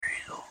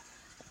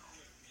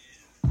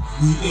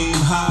We aim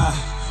high,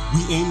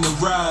 we aim to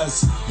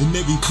rise, and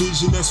every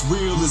vision that's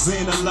real is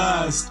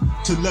analyzed.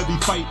 Till every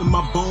fight in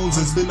my bones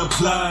has been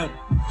applied.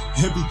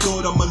 Every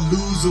thought I'ma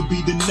lose will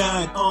be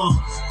denied.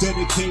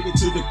 Dedicated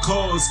to the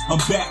cause. I'm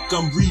back,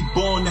 I'm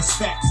reborn, that's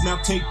facts. Now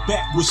take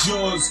back what's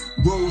yours.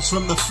 Rose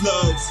from the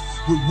floods.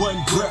 With one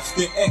breath,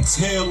 the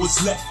exhale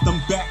was left. I'm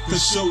back to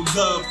show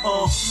love.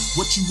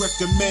 What you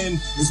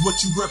recommend is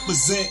what you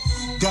represent.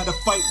 Gotta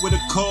fight with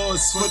a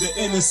cause for the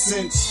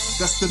innocents.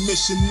 That's the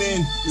mission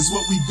in, is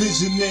what we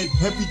vision in.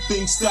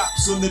 Everything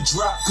stops on the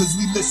drop, cause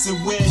we listen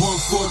when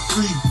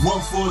 143,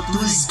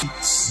 143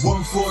 speaks.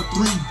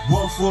 143,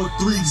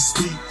 143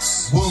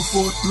 speaks.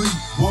 143,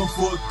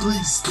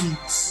 143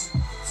 speaks.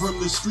 From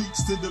the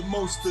streets to the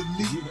most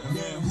elite.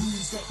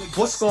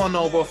 What's going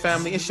on, bro,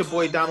 family? It's your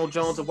boy Donald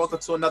Jones, and welcome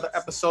to another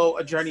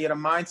episode of Journey of the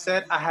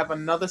Mindset. I have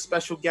another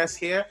special guest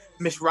here,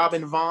 Miss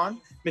Robin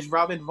Vaughn. Miss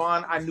Robin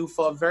Vaughn, I knew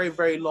for a very,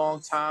 very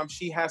long time.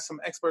 She has some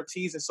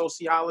expertise in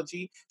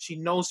sociology. She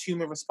knows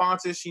human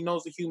responses. She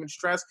knows the human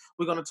stress.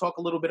 We're going to talk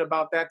a little bit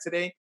about that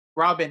today.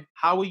 Robin,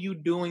 how are you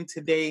doing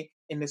today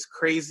in this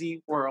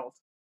crazy world?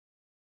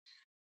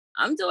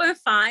 I'm doing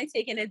fine,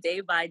 taking it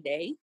day by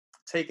day.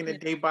 Taking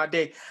it day by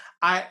day.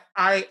 I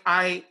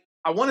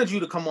wanted you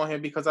to come on here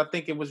because I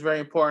think it was very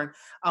important.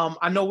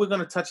 I know we're going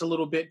to touch a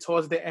little bit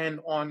towards the end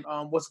on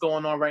what's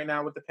going on right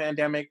now with the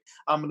pandemic,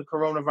 and the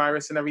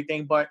coronavirus and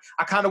everything. But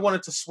I kind of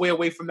wanted to sway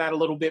away from that a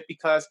little bit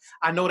because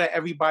I know that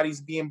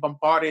everybody's being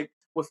bombarded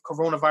with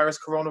coronavirus,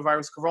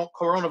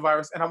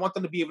 and I want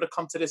them to be able to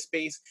come to this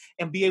space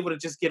and be able to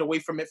just get away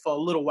from it for a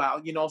little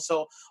while, you know.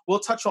 So we'll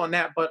touch on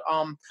that, but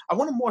I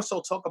want to more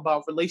so talk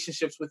about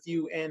relationships with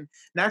you and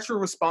natural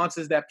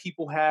responses that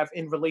people have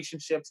in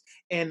relationships.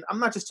 And I'm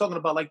not just talking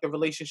about like the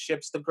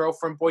relationships, the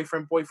girlfriend,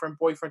 boyfriend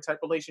type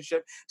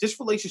relationship, just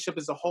relationship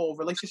as a whole,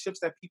 relationships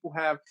that people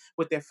have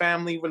with their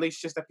family,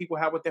 relationships that people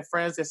have with their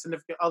friends, their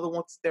significant other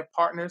ones, their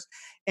partners.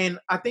 And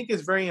I think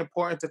it's very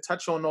important to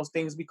touch on those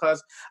things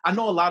because I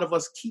know a lot of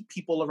us keep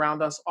people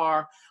around us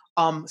are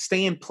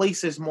stay in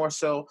places more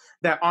so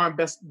that aren't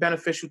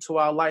beneficial to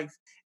our life.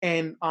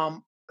 And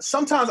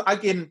sometimes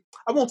I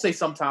won't say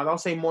sometimes, I'll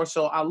say more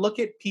so, I look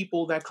at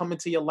people that come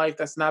into your life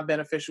that's not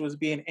beneficial as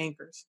being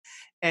anchors.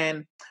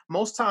 And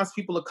most times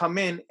people will come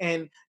in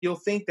and you'll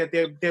think that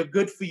they're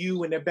good for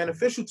you and they're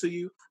beneficial to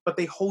you, but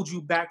they hold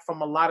you back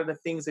from a lot of the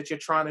things that you're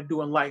trying to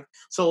do in life.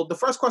 So the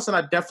first question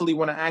I definitely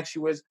want to ask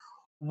you is,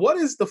 what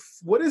would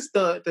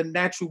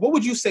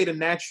you say the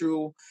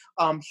natural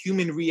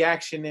human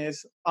reaction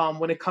is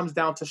when it comes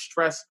down to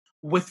stress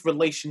with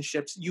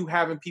relationships, you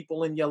having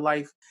people in your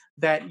life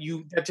that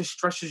just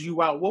stresses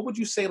you out? What would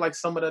you say like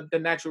some of the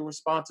natural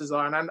responses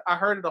are? And I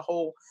heard of the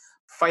whole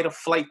fight or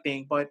flight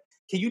thing, but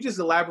can you just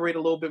elaborate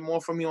a little bit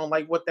more for me on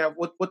like what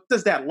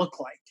does that look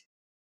like?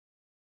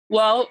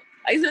 Well,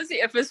 I was gonna say,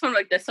 if it's from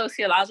like the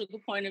sociological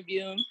point of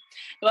view,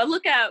 if I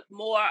look at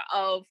more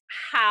of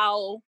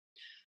how,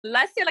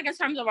 let's say like in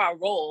terms of our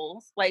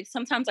roles, like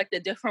sometimes like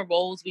the different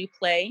roles we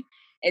play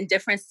in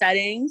different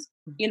settings,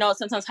 you know,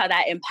 sometimes how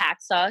that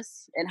impacts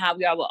us and how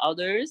we are with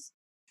others.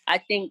 I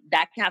think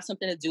that can have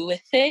something to do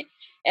with it.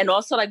 And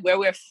also like where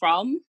we're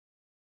from,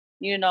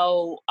 you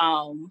know,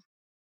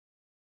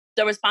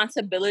 the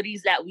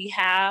responsibilities that we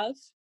have,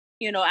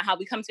 you know, and how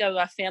we come together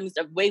with our families,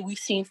 the way we've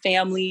seen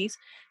families,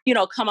 you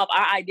know, come up,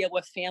 our idea of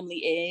what family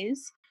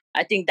is.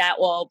 I think that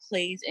all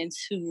plays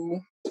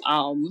into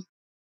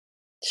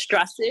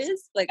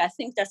stresses. Like I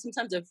think that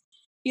sometimes if,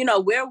 you know,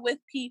 we're with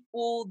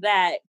people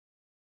that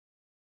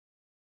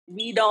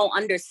we don't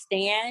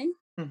understand,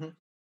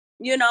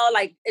 you know,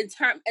 like in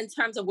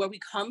terms of where we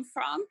come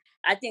from,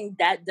 I think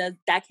that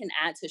can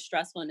add to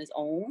stress on its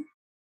own.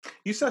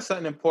 You said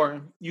something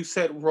important. You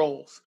said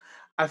roles.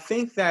 I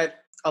think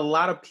that a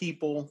lot of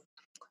people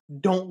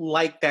don't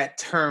like that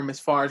term as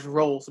far as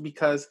roles,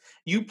 because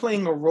you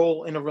playing a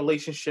role in a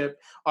relationship,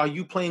 or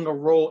you playing a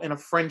role in a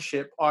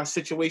friendship or a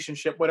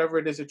situationship, whatever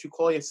it is that you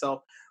call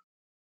yourself.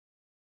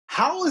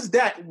 How does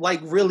that like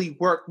really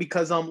work?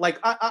 Because like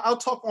I'll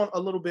talk on a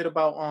little bit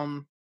about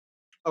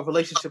a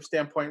relationship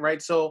standpoint,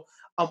 right? So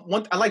I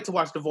like to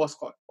watch Divorce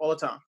Court all the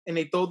time, and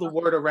they throw the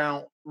word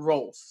around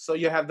roles. So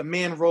you have the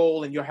man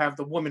role and you have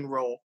the woman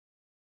role.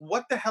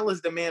 What the hell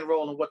is the man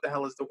role and what the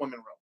hell is the woman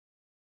role?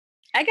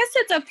 I guess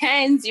it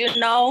depends, you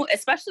know,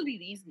 especially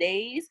these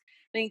days.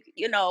 I think,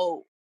 you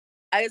know,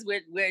 I guess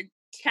we're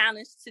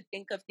challenged to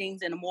think of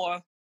things in a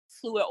more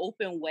fluid,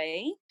 open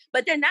way.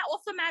 But then that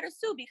also matters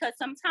too, because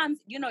sometimes,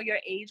 you know, your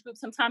age group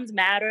sometimes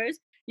matters.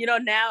 You know,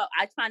 now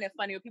I find it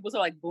funny when people say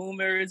like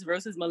boomers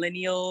versus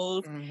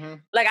millennials.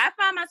 Like I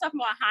find myself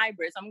more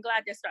hybrid. So I'm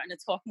glad they're starting to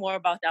talk more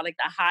about that, like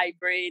the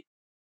hybrid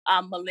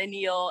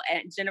millennial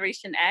and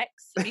Generation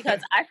X,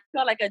 because I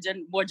feel like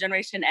more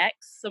Generation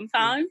X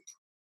sometimes.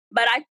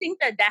 But I think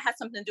that has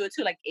something to do with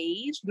too, like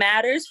age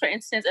matters. For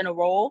instance, in a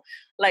role,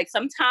 like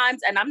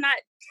sometimes, and I'm not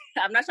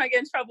trying to get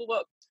in trouble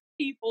with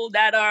people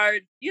that are,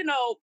 you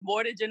know,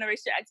 more than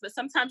Generation X, but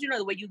sometimes, you know,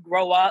 the way you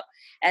grow up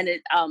and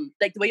it,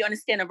 like the way you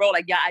understand the role,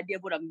 like your idea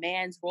of what a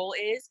man's role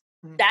is,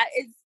 that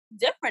is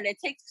different. It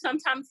takes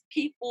sometimes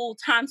people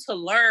time to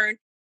learn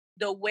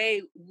the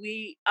way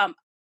we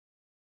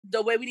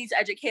need to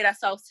educate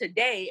ourselves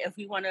today if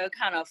we want to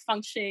kind of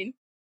function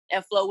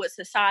and flow with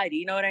society.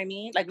 You know what I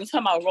mean? Like, we're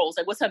talking about roles.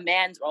 Like, what's a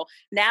man's role?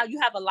 Now you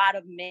have a lot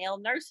of male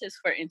nurses,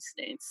 for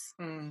instance.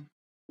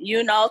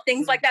 You know,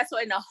 things like that. So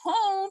in the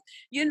home,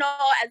 you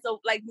know,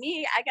 like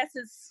me, I guess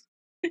it's,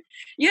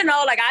 you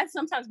know, like I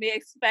sometimes may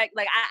expect,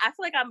 like, I feel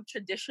like I'm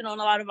traditional in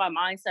a lot of my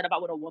mindset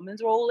about what a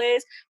woman's role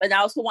is, but I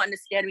also want to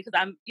understand because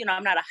I'm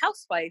not a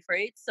housewife,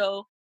 right?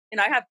 So, you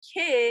know, I have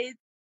kids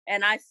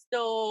and I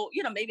still,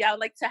 you know, maybe I would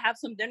like to have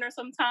some dinner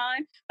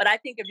sometime, but I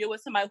think if you're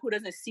with somebody who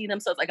doesn't see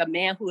themselves like a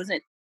man who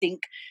doesn't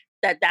think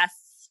that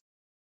that's,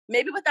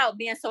 maybe without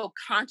being so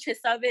conscious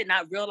of it,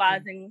 not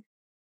realizing,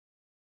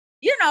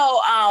 you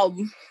know,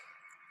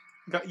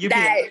 you're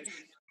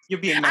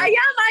being nice.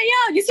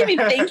 I am. You see me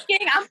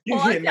thinking. I'm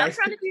pausing. I'm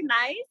trying to be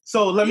nice.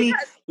 So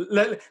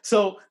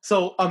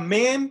so a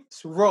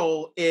man's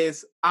role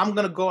is, I'm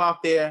gonna go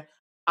out there,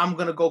 I'm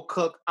gonna go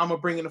cook, I'm gonna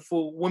bring in the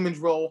food. Women's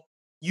role,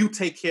 you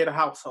take care of the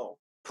household.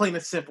 Plain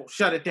and simple.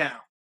 Shut it down.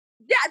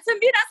 Yeah, to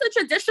me that's a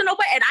traditional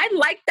way, and I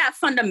like that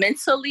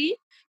fundamentally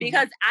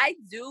because I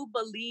do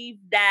believe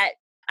that.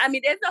 I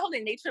mean, there's the whole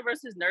thing, nature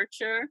versus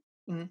nurture.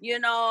 You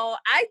know,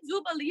 I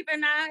do believe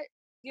in that.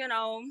 You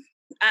know,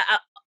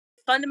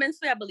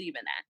 fundamentally, I believe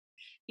in that.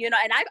 You know,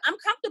 and I'm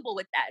comfortable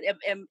with that.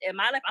 In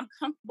my life, I'm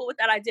comfortable with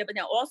that idea. But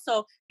then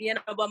also being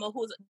a woman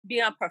who's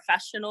being a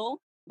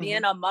professional,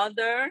 being a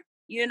mother,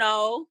 you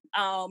know,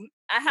 I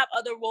have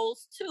other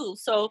roles too.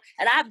 So,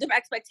 and I have different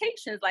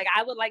expectations. Like,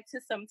 I would like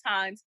to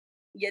sometimes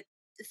get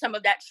some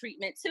of that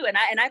treatment too. And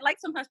I like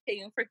sometimes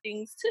paying for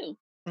things too.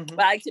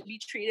 But I like to be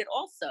treated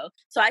also.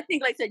 So I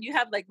think, like I said, you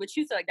have like what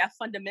you said, like that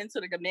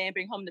fundamental, like a man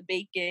bring home the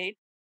bacon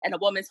and a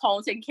woman's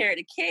home taking care of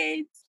the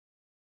kids.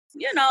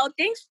 You know,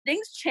 things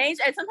change,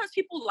 and sometimes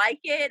people like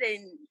it,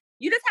 and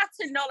you just have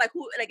to know, like,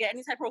 who, like,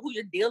 any type of who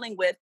you're dealing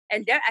with,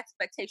 and their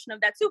expectation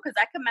of that too, because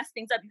that can mess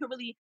things up. You can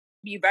really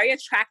be very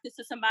attracted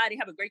to somebody,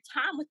 have a great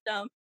time with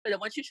them, but then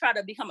once you try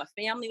to become a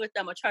family with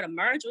them or try to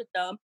merge with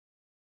them,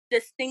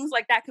 just things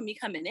like that can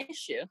become an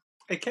issue.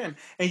 It can,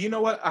 and you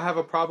know what? I have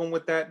a problem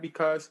with that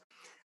because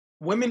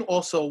women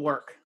also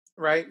work,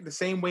 right? The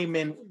same way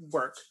men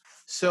work.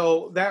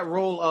 So that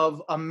role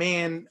of a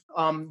man,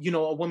 you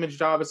know, a woman's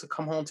job is to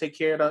come home, take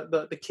care of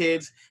the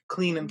kids,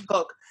 clean and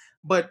cook.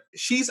 But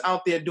she's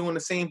out there doing the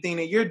same thing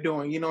that you're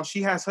doing. You know,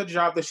 she has her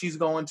job that she's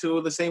going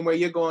to the same way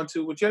you're going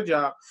to with your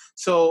job.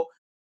 So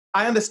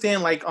I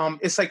understand, like,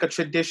 it's like a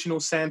traditional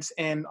sense,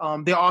 and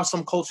there are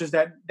some cultures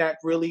that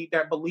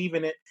believe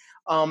in it.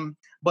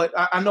 But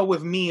I know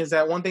with me is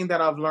that one thing that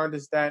I've learned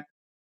is that,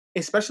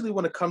 especially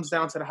when it comes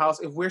down to the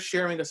house, if we're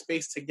sharing a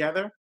space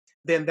together,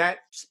 then that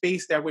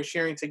space that we're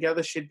sharing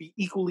together should be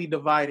equally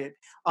divided.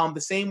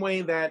 The same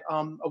way that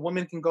a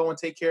woman can go and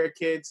take care of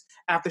kids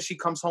after she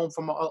comes home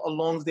from a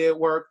long day at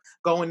work,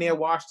 go in there,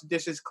 wash the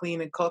dishes,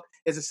 clean and cook,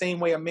 is the same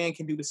way a man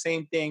can do the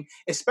same thing,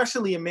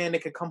 especially a man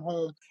that can come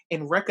home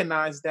and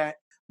recognize that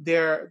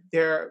the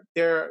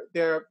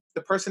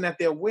person that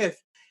they're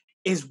with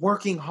is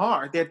working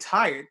hard. They're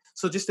tired.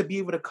 So just to be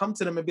able to come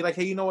to them and be like,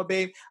 hey, you know what,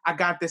 babe, I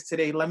got this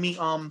today. Let me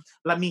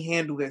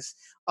handle this.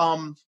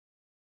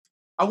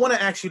 I want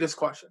to ask you this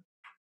question.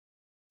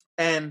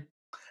 And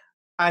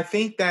I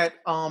think that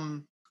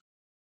I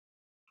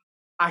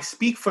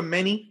speak for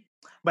many,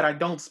 but I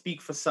don't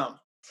speak for some.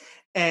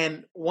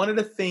 And one of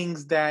the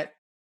things that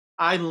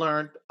I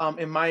learned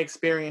in my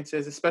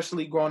experiences,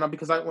 especially growing up,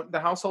 because the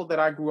household that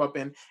I grew up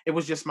in, it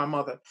was just my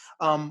mother.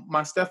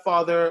 My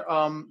stepfather,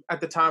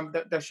 at the time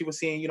that she was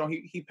seeing, you know,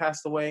 he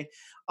passed away.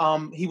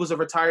 He was a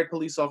retired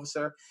police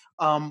officer.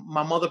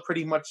 My mother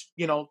pretty much,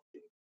 you know,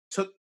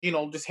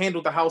 just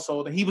handled the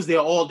household, and he was there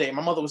all day.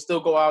 My mother would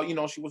still go out, you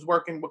know, she was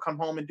working, would come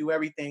home and do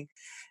everything.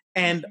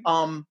 And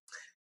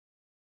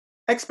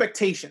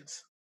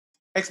expectations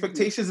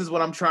is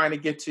what I'm trying to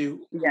get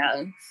to.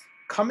 Yeah.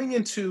 Coming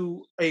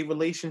into a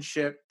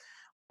relationship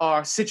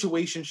or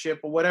situationship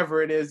or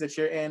whatever it is that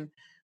you're in,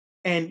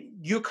 and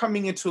you're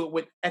coming into it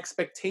with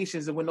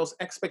expectations, and when those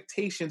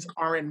expectations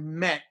aren't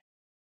met,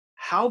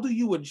 how do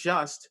you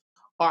adjust,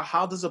 or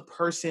how does a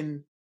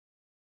person,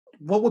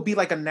 what would be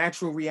like a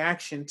natural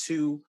reaction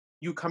to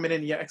you coming in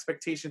and your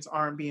expectations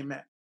aren't being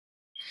met?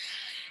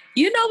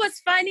 You know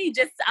what's funny?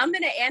 Just, I'm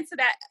going to answer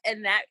that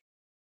in that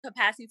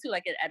capacity too,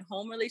 like at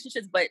home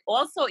relationships, but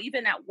also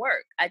even at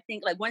work. I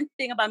think like one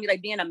thing about me,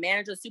 like being a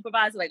manager,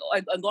 supervisor, like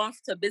going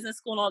to business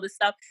school and all this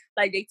stuff,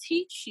 like they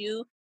teach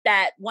you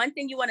that one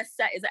thing you want to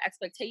set is an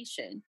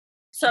expectation.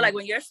 So like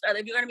when if you're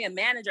going to be a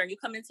manager and you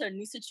come into a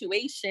new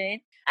situation,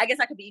 I guess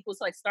that could be equal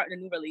to like starting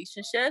a new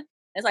relationship.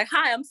 It's like,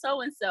 hi, I'm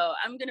so-and-so.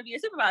 I'm going to be your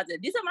supervisor.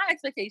 These are my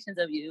expectations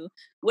of you.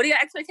 What are your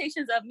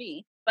expectations of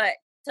me? But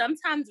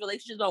sometimes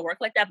relationships don't work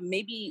like that.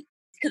 Maybe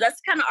because that's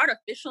kind of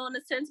artificial in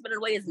a sense, but in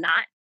a way it's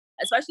not.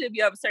 Especially if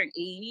you're of a certain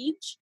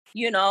age,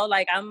 you know,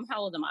 like how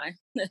old am I?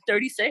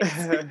 36.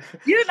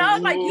 You know, Ooh,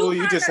 like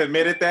you just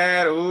admitted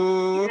that.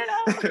 Ooh. You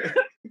know,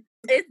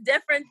 it's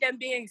different than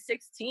being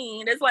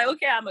 16. It's like,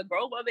 okay, I'm a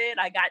grown woman.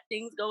 I got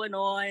things going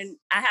on.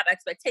 I have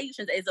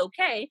expectations. It's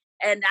okay.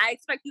 And I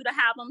expect you to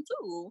have them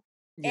too.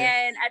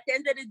 Yeah. And at the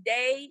end of the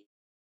day,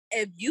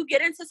 if you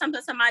get into something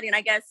with somebody, and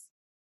I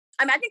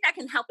think that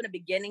can help in the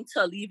beginning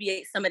to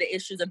alleviate some of the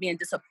issues of being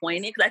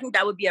disappointed, because I think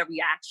that would be a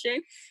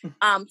reaction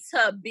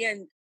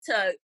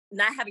to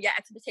not having your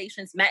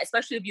expectations met,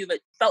 especially if you've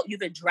felt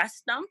you've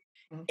addressed them,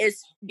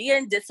 is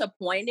being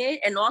disappointed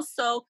and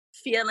also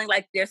feeling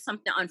like there's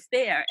something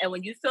unfair. And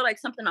when you feel like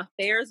something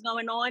unfair is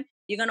going on,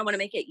 you're going to want to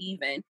make it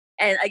even.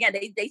 And again,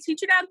 they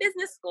teach you that in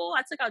business school.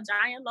 I took out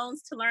giant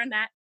loans to learn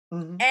that.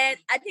 And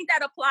I think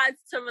that applies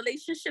to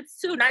relationships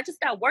too, not just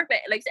at work, but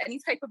like any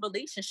type of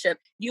relationship.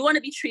 You want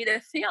to be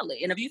treated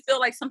fairly. And if you feel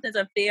like something's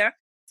unfair,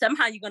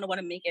 somehow you're going to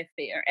want to make it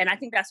fair. And I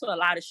think that's where a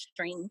lot of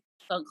strain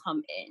can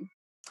come in.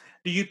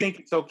 Do you think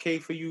it's okay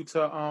for you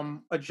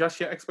to adjust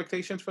your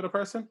expectations for the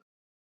person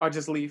or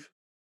just leave?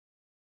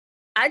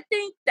 I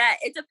think that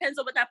it depends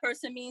on what that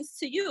person means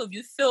to you. If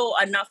you feel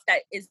enough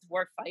that it's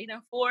worth fighting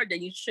for,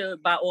 then you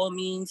should by all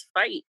means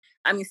fight.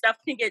 I mean, stuff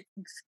can get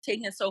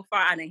taken so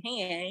far out of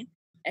hand.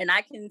 And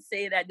I can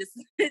say that this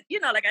is,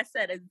 like I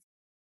said,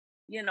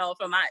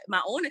 from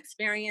my own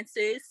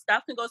experiences,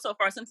 stuff can go so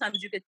far.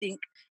 Sometimes you could think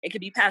it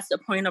could be past the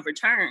point of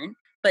return,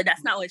 but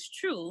that's not always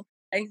true.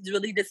 And it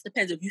really just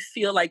depends if you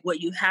feel like what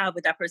you have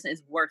with that person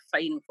is worth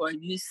fighting for.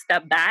 And you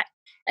step back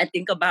and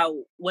think about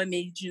what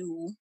made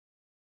you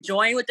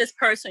join with this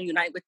person,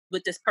 unite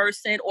with this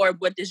person, or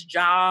with this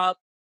job,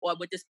 or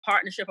with this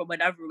partnership, or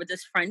whatever, with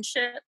this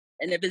friendship.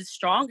 And if it's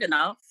strong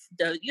enough,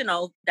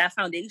 that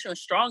foundation is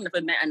strong enough,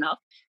 it meant enough,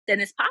 then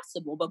it's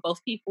possible. But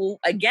both people,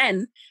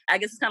 again, I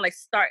guess it's kind of like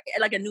start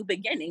like a new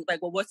beginning.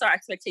 Like, well, what's our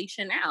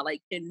expectation now?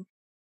 Like,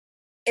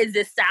 is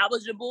this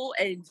salvageable,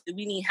 and do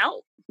we need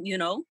help?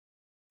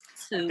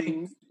 That's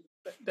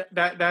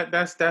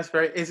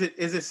very. Is it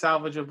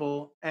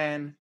salvageable,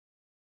 and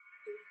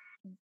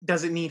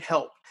does it need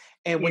help?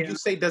 And when you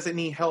say does it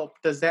need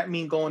help, does that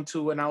mean going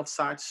to an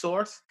outside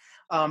source,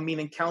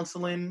 meaning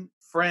counseling,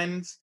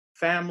 friends,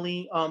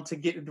 family, to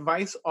get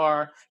advice,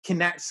 or can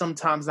that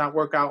sometimes not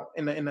work out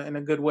in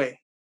a good way?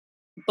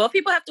 Both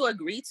people have to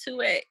agree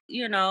to it,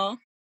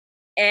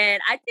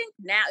 And I think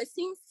now it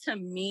seems to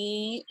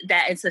me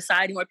that in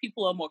society where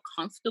people are more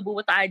comfortable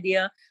with the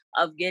idea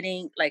of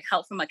getting like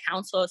help from a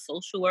counselor, a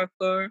social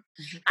worker,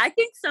 I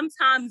think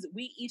sometimes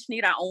we each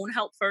need our own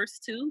help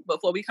first too,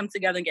 before we come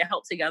together and get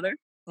help together.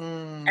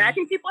 And I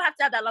think people have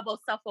to have that level of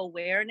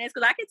self-awareness,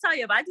 because I can tell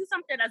you, if I do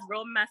something that's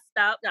real messed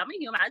up, I'm a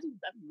human, I do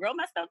real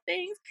messed up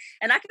things,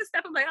 and I can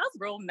step up like, I was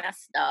real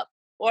messed up.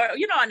 Or,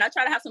 and I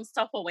try to have some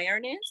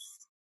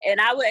self-awareness. And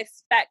I would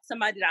expect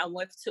somebody that I'm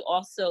with to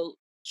also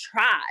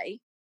try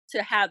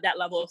to have that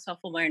level of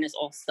self-awareness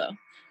also.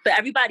 But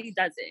everybody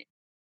doesn't.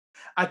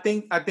 I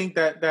think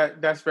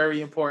that's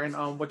very important,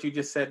 what you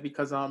just said,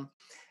 because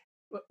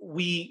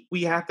we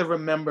have to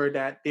remember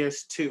that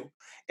there's two.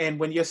 And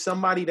when you're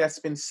somebody that's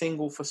been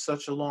single for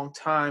such a long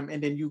time,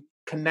 and then you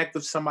connect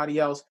with somebody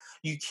else,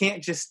 you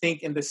can't just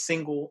think in the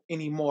single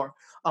anymore.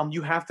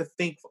 You have to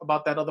think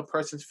about that other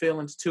person's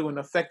feelings too, and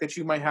the effect that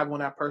you might have on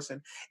that person.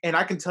 And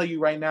I can tell you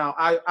right now,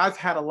 I've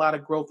had a lot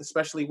of growth,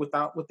 especially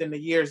within the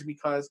years,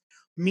 because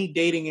me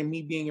dating and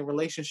me being in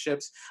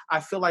relationships, I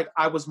feel like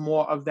I was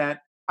more of that.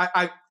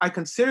 I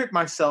considered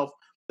myself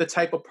the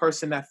type of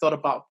person that thought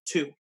about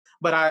two,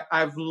 but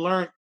I've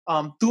learned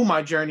through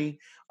my journey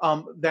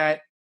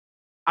that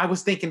I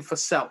was thinking for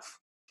self,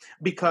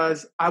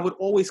 because I would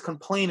always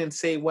complain and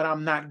say what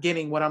I'm not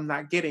getting, but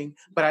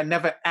I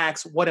never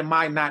asked, what am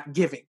I not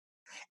giving?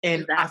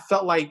 And I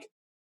felt like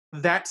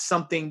that's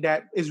something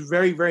that is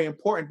very, very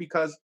important,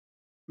 because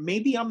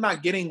maybe I'm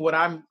not getting what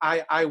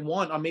I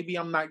want, or maybe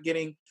I'm not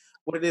getting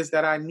what it is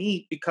that I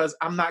need, because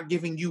I'm not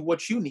giving you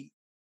what you need.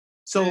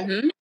 So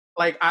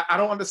like, I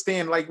don't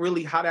understand like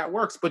really how that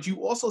works, but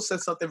you also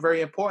said something very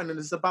important, and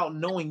it's about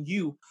knowing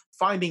you,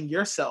 finding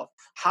yourself.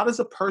 How does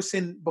a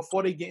person,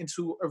 before they get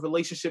into a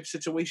relationship,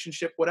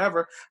 situationship,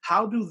 whatever,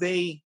 how do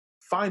they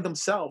find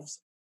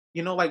themselves?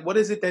 Like, what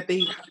is it that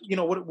they,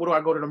 what do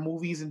I go to the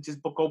movies and just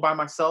go by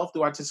myself?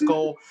 Do I just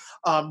go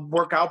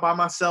work out by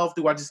myself?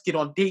 Do I just get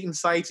on dating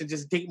sites and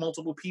just date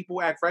multiple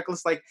people, act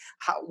reckless? Like,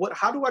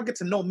 how do I get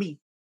to know me?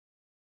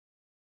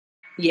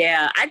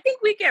 Yeah, I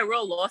think we get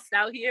real lost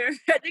out here.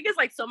 I think it's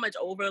like so much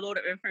overload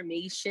of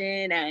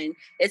information, and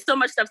it's so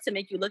much stuff to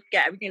make you look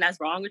at everything that's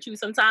wrong with you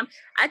sometimes.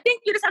 I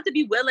think you just have to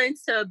be willing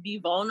to be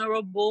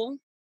vulnerable.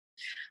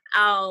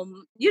 I've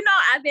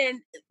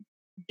been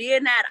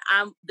being that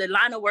the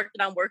line of work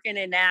that I'm working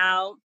in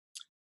now,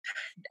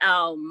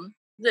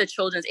 the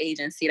children's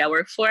agency that I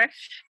work for.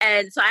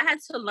 And so I had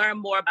to learn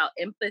more about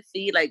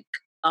empathy, like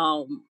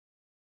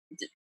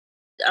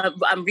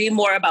read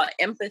more about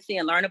empathy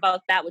and learn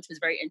about that, which was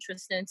very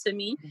interesting to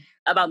me,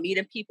 about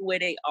meeting people where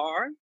they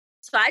are.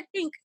 So I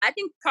think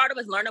part of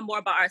us learning more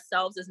about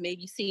ourselves is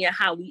maybe seeing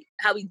how we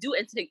do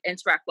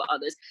interact with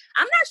others.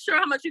 I'm not sure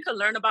how much we can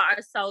learn about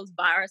ourselves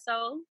by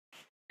ourselves,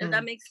 if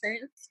that makes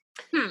sense.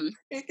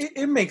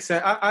 It makes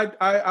sense.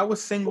 I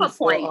was single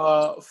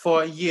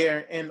for a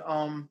year, and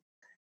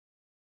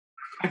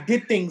I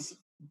did things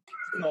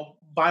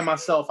by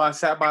myself. I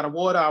sat by the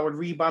water. I would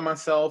read by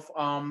myself.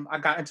 I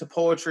got into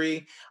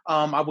poetry.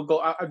 I would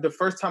go. The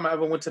first time I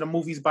ever went to the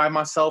movies by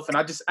myself, and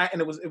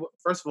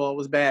first of all, it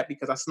was bad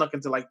because I snuck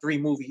into like 3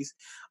 movies.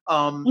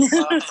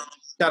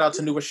 Shout out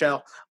to New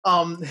Rochelle.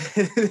 I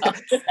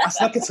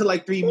snuck into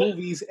like 3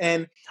 movies,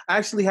 and I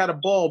actually had a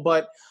ball.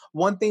 But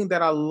one thing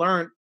that I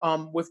learned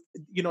with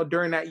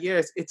during that year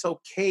is it's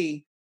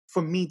okay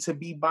for me to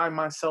be by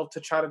myself to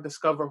try to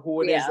discover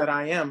who it is that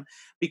I am,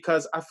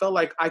 because I felt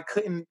like I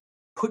couldn't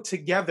put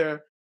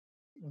together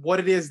what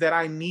it is that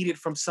I needed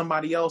from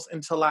somebody else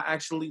until I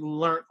actually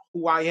learned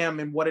who I am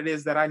and what it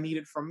is that I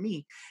needed from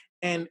me.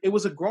 And it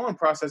was a growing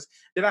process.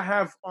 Did I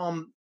have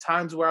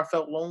times where I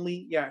felt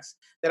lonely? Yes.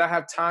 Did I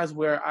have times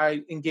where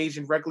I engaged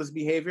in reckless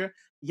behavior?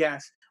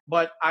 Yes.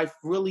 But I've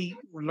really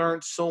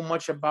learned so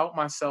much about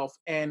myself,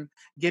 and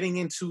getting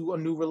into a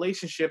new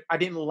relationship, I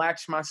didn't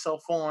latch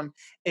myself on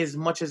as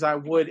much as I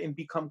would and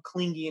become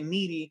clingy and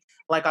needy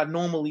like I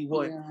normally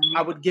would. Yeah.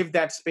 I would give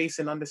that space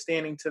and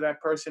understanding to that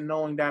person,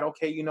 knowing that,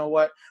 okay, you know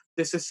what,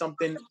 this is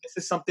something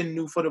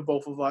new for the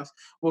both of us.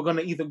 We're going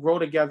to either grow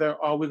together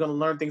or we're going to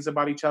learn things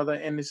about each other.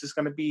 And this is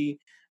going to be,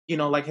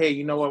 like, hey,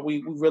 you know what,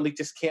 we really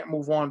just can't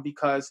move on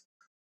because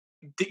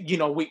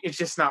it's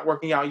just not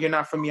working out. You're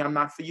not for me. I'm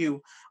not for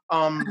you.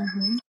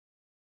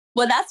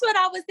 Well, that's what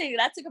I was thinking.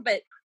 That took a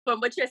bit from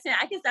what you're saying.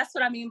 I guess that's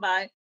what I mean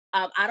by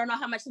I don't know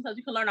how much sometimes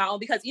we can learn our own,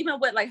 because even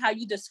with like how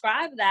you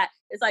describe that,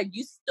 it's like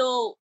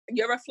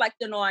you're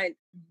reflecting on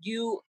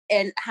you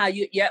and how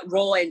your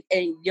role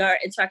and your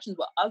interactions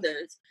with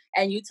others,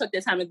 and you took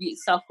the time to be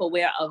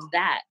self-aware of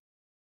that.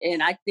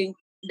 And I think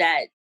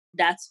that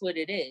that's what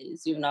it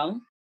is,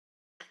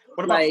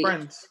 What about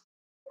friends?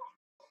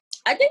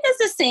 I think it's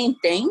the same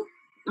thing,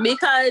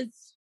 because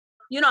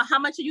how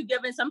much are you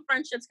giving? Some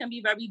friendships can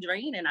be very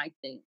draining, I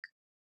think.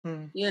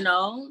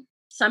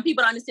 Some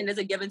people understand there's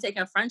a give and take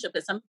in friendship,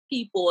 and some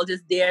people are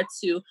just there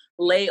to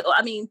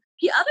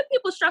other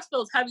people's stress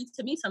feels heavy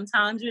to me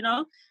sometimes, and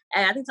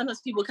I think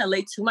sometimes people can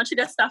lay too much of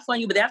their stuff on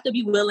you, but they have to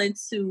be willing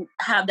to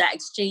have that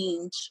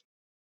exchange,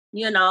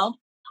 that's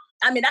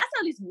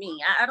at least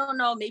me. I don't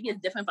know, maybe it's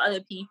different for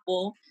other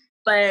people,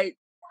 but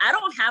I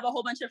don't have a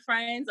whole bunch of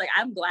friends. Like,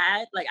 I'm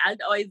glad, like,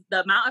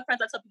 the amount of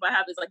friends I tell people I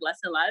have is like less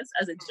and less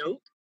as a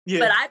joke. Yeah.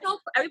 But I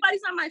don't,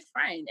 everybody's not my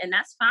friend, and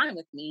that's fine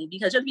with me,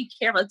 because you have to be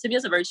careful. To me,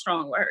 it's a very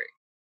strong word.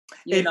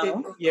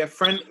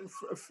 Friend.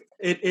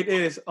 It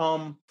is.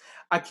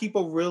 I keep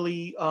a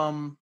really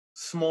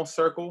small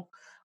circle.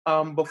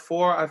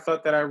 Before, I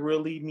thought that I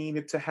really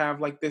needed to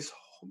have this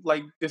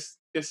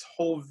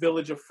whole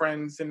village of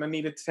friends, and I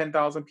needed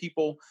 10,000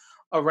 people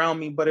around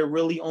me. But it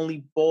really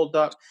only boiled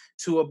up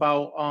to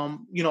about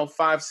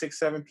 5, 6,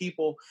 7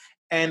 people,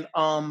 and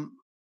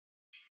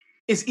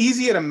it's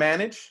easier to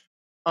manage.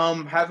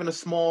 Having a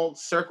small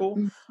circle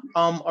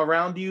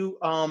around you.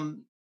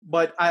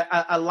 But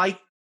I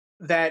like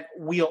that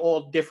we are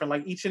all different.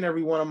 Like, each and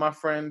every one of my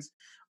friends,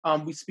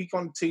 we speak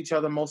to each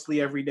other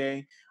mostly every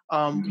day.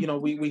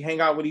 We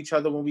hang out with each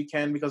other when we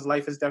can, because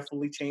life has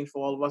definitely changed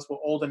for all of us. We're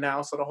older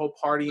now, so the whole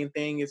partying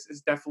thing is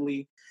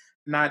definitely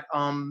not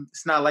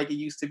it's not like it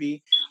used to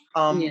be.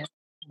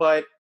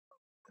 But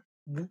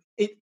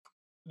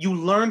you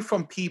learn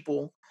from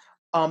people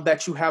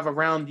that you have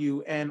around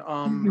you. And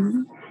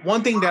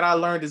one thing that I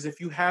learned is, if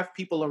you have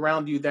people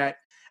around you that,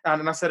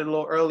 and I said it a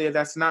little earlier,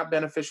 that's not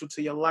beneficial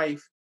to your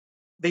life,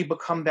 they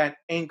become that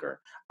anchor.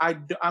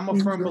 I'm a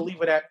firm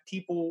believer that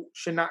people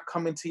should not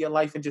come into your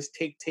life and just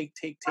take.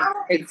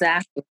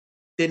 Exactly.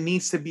 There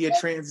needs to be a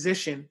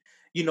transition,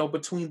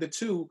 between the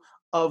two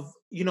of,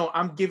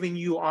 I'm giving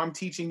you, or I'm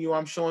teaching you,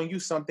 I'm showing you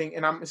something,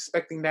 and I'm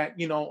expecting that,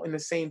 in the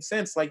same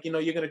sense, like, you're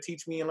going to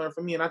teach me and learn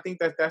from me. And I think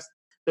that that's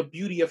the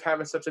beauty of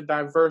having such a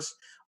diverse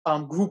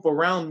group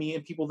around me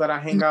and people that I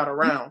hang out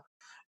around.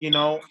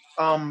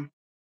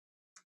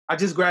 I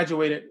just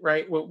graduated,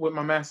 right, with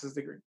my master's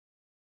degree.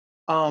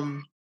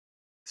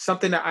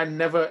 Something that I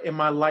never in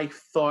my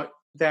life thought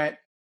that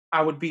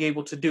I would be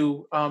able to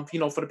do. For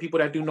the people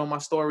that do know my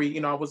story,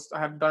 I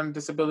had done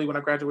disability when I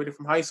graduated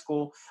from high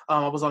school.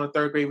 I was on a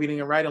 3rd grade reading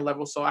and writing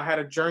level. So I had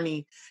a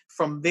journey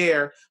from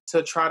there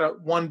to try to,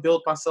 one,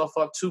 build myself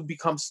up, to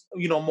become,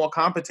 more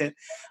competent.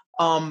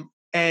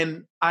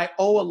 And I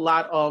owe a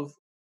lot of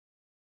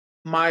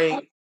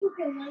my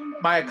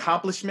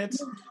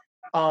accomplishments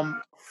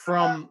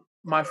from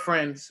my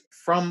friends,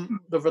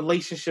 from the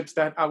relationships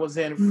that I was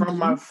in, from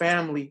my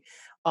family.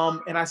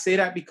 And I say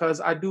that because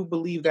I do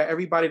believe that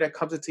everybody that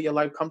comes into your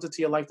life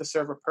to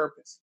serve a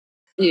purpose.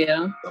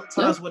 Yeah.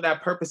 Sometimes when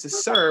that purpose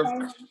is served,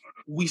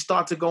 we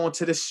start to go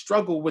into this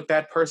struggle with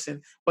that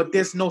person, but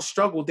there's no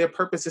struggle. Their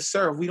purpose is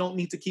served. We don't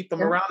need to keep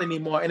them around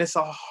anymore. And it's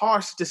a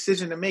harsh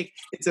decision to make.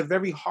 It's a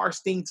very harsh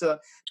thing a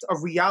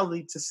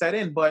reality to set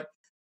in. But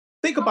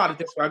think about it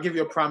this way. I'll give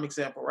you a prime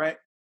example, right?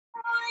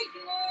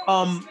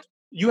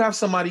 You have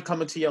somebody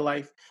come into your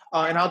life,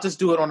 and I'll just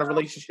do it on a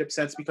relationship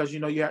sense, because,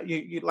 you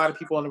a lot of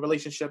people in the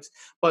relationships,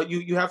 but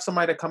you have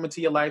somebody that come into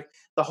your life.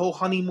 The whole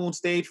honeymoon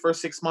stage,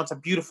 first 6 months are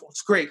beautiful.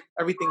 It's great.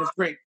 Everything is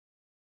great.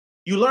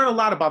 You learn a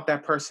lot about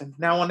that person.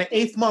 Now on the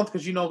 8th month,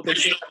 because you know they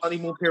say the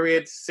honeymoon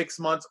period, 6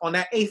 months. On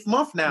that 8th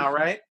month now,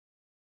 right?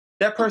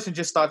 That person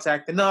just starts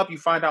acting up. You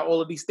find out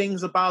all of these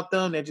things about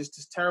them. They're just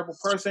this terrible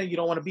person. You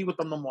don't want to be with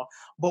them no more.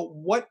 But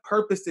what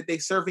purpose did they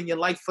serve in your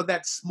life for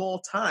that small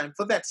time,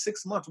 for that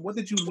 6 months? What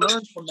did you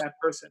learn from that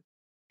person?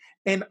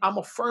 And I'm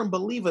a firm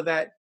believer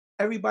that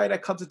everybody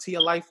that comes into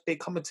your life, they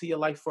come into your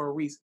life for a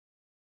reason.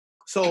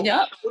 So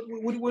Yep.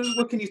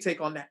 what can you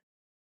take on that?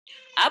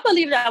 I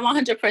believe that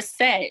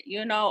 100%.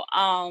 You know,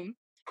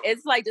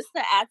 it's like, just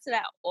to add to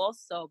that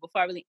also,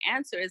 before I really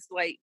answer, it's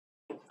like,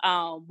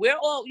 we're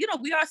all, you know,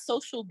 we are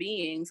social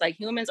beings. Like,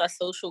 humans are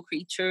social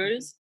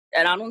creatures.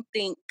 And I don't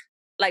think,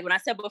 like when I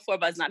said before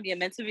about not being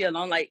meant to be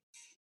alone, like,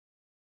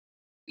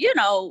 you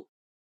know,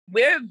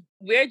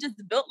 we're just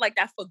built like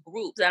that for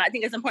groups. And I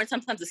think it's important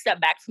sometimes to step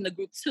back from the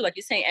group too, like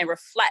you're saying, and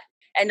reflect.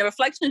 And the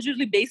reflection is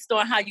usually based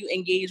on how you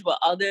engage with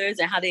others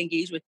and how they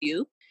engage with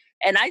you.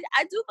 And I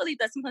do believe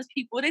that sometimes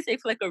people, they say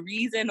for like a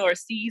reason or a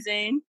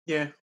season.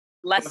 Yeah.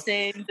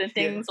 Lessons and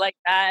things like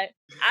that.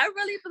 I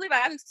really believe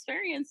I've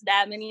experienced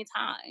that many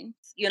times.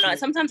 You know,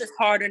 sometimes it's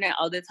harder than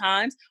other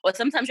times, or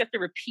sometimes you have to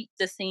repeat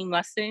the same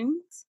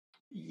lessons,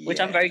 which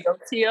I'm very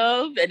guilty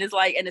of. And it's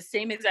like, and the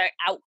same exact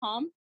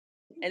outcome.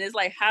 And it's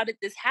like, how did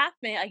this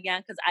happen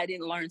again? Because I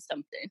didn't learn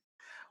something.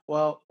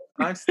 Well,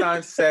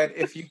 Einstein said,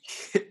 if you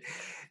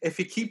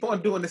keep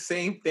on doing the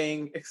same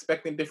thing,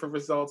 expecting different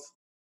results,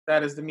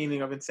 that is the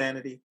meaning of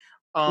insanity.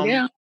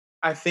 I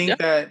think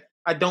that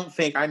I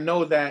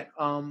know that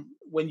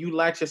when you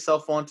latch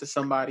yourself onto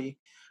somebody,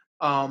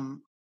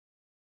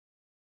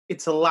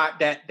 it's a lot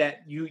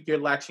that you're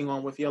latching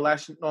on with. You're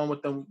latching on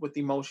with them with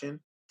emotion.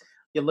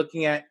 You're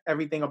looking at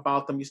everything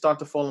about them. You start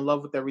to fall in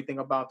love with everything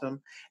about them.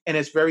 And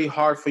it's very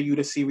hard for you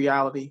to see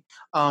reality.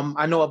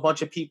 I know a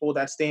bunch of people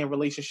that stay in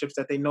relationships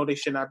that they know they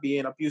should not be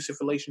in, abusive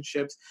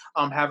relationships,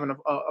 having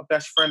a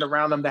best friend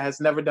around them that has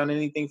never done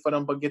anything for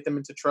them but get them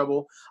into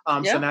trouble.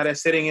 So now they're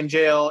sitting in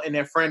jail, and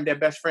their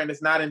best friend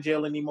is not in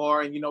jail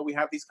anymore. And, you know, we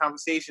have these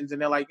conversations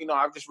and they're like, you know,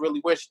 I just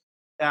really wish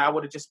that I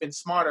would have just been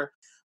smarter.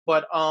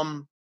 But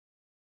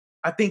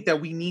I think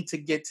that we need to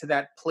get to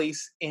that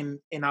place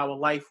in our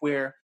life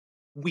where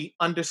we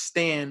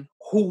understand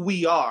who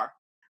we are.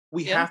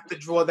 We have to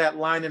draw that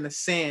line in the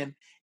sand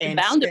and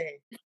say,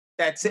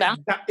 that's it.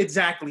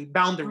 Exactly.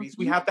 Boundaries.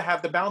 We have to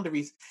have the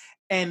boundaries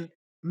and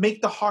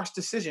make the harsh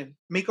decision.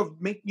 We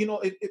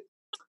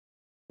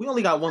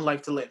only got one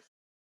life to live.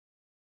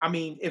 I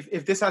mean,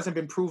 if this hasn't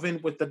been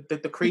proven with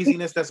the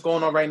craziness that's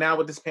going on right now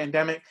with this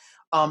pandemic,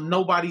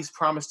 nobody's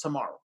promised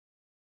tomorrow.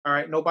 All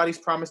right. Nobody's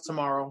promised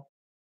tomorrow.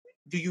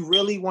 Do you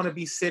really want to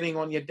be sitting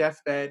on your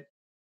deathbed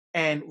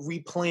and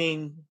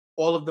replaying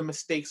all of the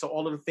mistakes or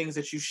all of the things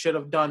that you should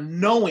have done,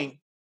 knowing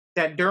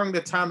that during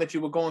the time that you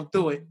were going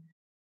through it,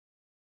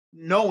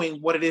 knowing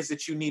what it is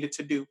that you needed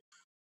to do?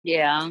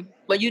 Yeah.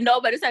 But you know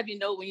better. It's like,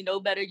 when you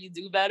know better, you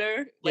do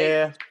better. Like,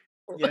 yeah.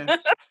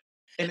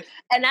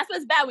 And that's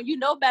what's bad, when you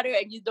know better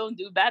and you don't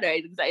do better.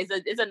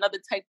 It's another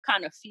type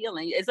kind of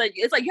feeling. It's like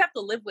you have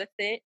to live with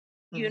it,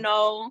 you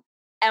know?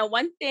 And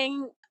one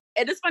thing,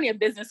 and it's funny in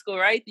business school,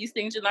 right? These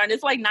things you learn,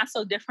 it's like not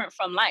so different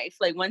from life.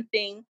 Like, one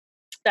thing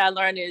that I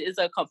learned is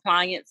a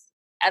compliance,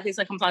 ethics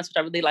and compliance, which I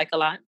really like a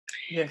lot.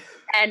 Yeah.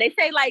 And they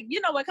say, like, you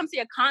know, when it comes to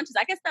your conscience,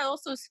 I guess that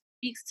also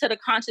speaks to the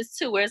conscience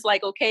too, where it's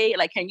like, okay,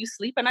 like, can you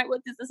sleep at night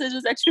with these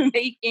decisions that you're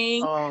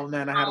making? Oh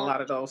man, I had a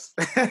lot of those.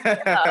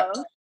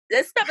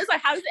 This stuff is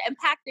like, how is it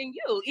impacting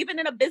you? Even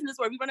in a business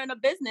where we run in a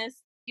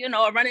business, you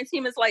know, a running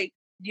team is like,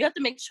 you have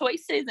to make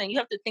choices and you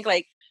have to think,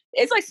 like,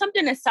 it's like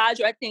something inside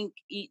you. I think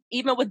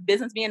even with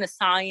business being a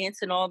science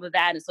and all of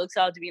that, and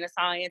sociology being a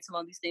science and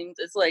all these things,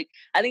 it's like,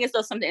 I think it's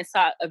still something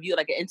inside of you,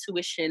 like an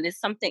intuition. There's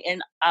something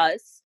in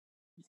us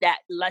that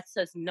lets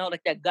us know,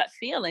 like, that gut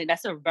feeling.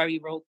 That's a very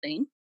real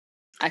thing.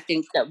 I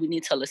think that we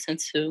need to listen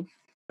to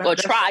or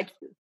try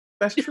to.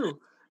 That's true.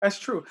 That's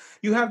true.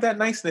 You have that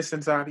niceness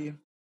inside of you.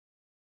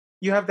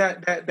 You have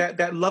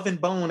that loving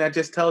bone that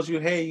just tells you,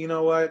 hey, you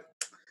know what?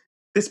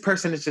 This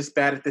person is just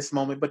bad at this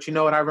moment, but you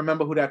know what? I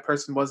remember who that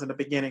person was in the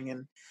beginning,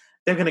 and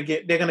they're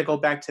gonna go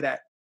back to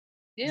that.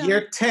 Yeah.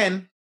 Year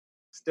 10,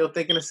 still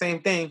thinking the same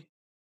thing.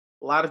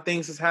 A lot of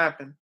things has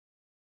happened.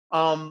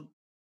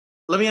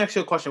 Let me ask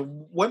you a question.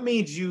 What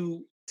made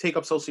you take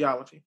up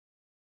sociology?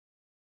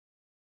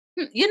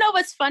 You know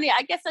what's funny?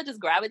 I guess I just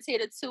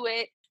gravitated to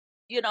it.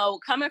 You know,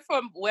 coming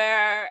from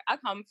where I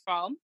come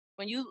from,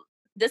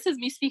 this is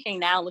me speaking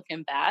now,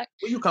 looking back.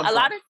 Where you come from?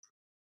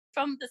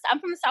 I'm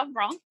from the South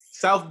Bronx.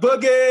 South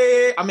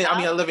Boogie. I mean,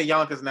 I live in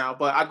Yonkers now,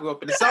 but I grew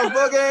up in the South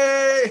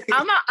Boogie.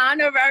 I'm an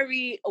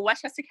honorary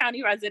Westchester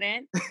County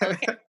resident.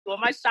 Okay, doing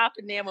my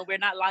shopping there when we're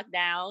not locked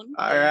down.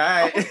 All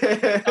right.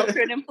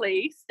 Sheltered in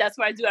place. That's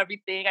where I do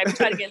everything. I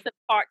try to get into the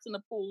parks and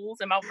the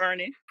pools in Mount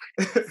Vernon.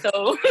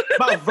 So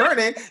Mount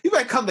Vernon, you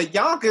better come to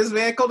Yonkers,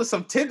 man. Go to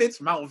some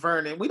tidbits. Mount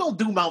Vernon. We don't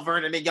do Mount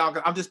Vernon in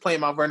Yonkers. I'm just playing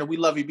Mount Vernon. We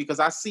love you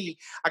because I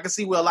can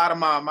see where a lot of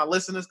my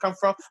listeners come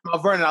from.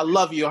 Mount Vernon, I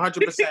love you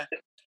 100%.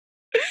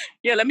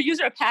 Yeah, let me use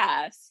your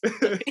pass.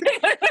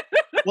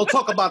 We'll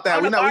talk about that.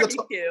 On a We'll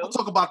barbecue.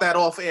 talk about that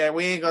off air.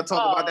 We ain't gonna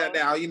talk about that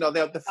now. You know,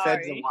 the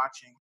feds are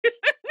watching.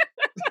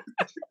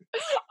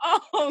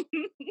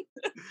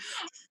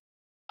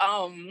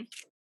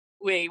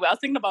 Wait, I was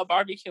thinking about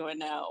barbecuing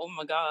now. Oh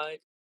my God.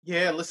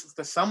 Yeah, listen,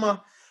 the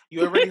summer.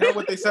 You already heard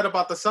what they said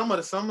about the summer.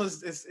 The summer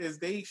is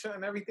they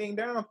shutting everything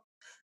down.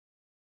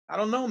 I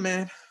don't know,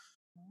 man.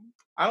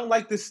 I don't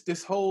like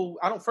this whole.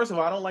 First of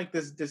all, I don't like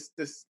this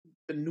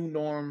the new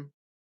norm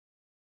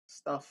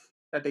stuff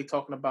that they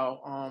talking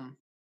about.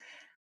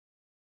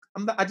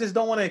 I just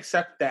don't want to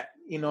accept that.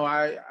 You know,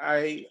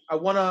 I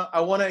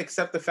wanna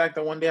accept the fact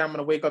that one day I'm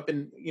gonna wake up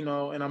and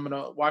and I'm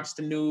gonna watch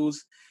the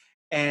news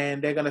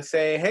and they're gonna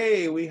say,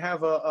 "Hey, we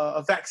have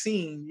a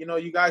vaccine. You know,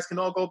 you guys can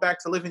all go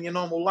back to living your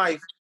normal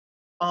life."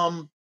 But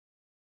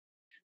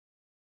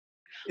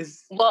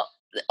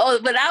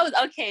that was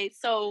okay.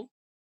 So,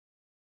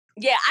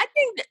 yeah, I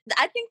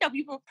think that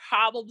we will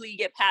probably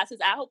get past this.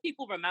 I hope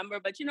people remember.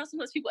 But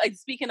sometimes people, like,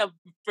 speaking of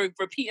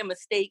repeating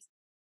mistakes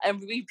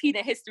and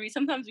repeating history,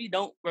 sometimes we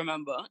don't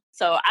remember.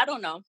 So I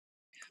don't know.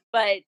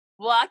 But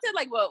I said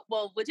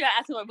what you're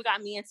asking what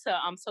got me into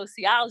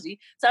sociology.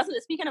 So I said,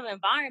 speaking of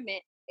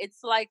environment,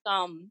 it's like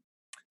I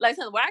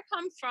said, where I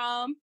come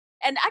from,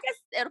 and I guess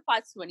it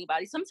applies to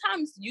anybody.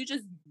 Sometimes you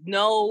just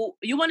know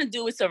you want to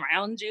do what's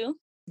around you.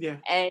 Yeah.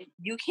 And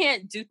you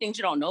can't do things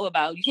you don't know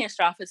about. You can't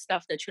strive for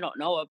stuff that you don't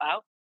know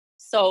about.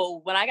 So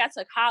when I got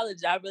to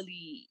college, I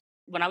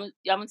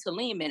went to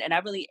Lehman, and I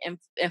really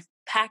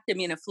impacted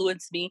me and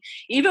influenced me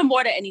even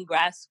more than any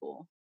grad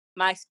school.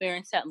 My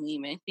experience at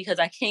Lehman, because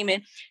I came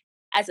in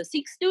as a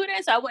Sikh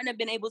student, so I wouldn't have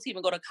been able to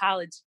even go to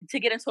college, to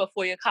get into a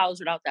 4-year college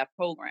without that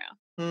program.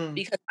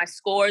 Because my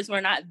scores were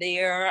not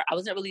there. I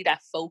wasn't really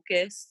that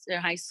focused in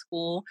high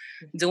school,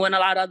 doing a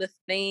lot of other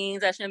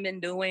things I shouldn't have been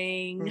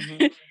doing.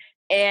 Mm-hmm.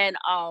 And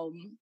I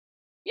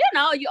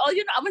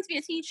went to be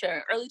a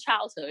teacher, early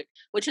childhood,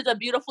 which is a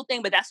beautiful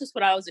thing, but that's just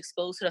what I was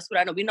exposed to. That's what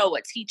I know. We know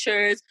what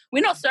teachers,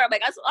 we know,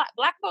 like us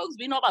Black folks,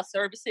 we know about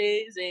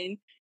services and,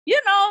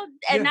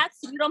 that's,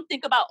 we don't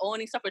think about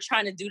owning stuff or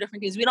trying to do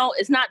different things.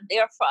 It's not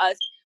there for us.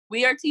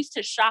 We are teach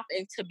to shop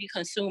and to be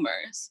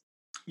consumers.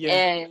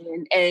 Yeah.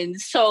 And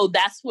so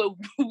that's what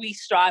we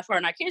strive for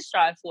and our kids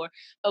strive for.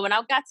 But when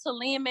I got to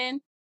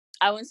Lehman,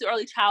 I went to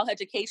early childhood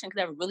education because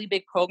they have a really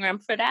big program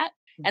for that.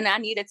 And I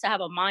needed to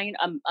have a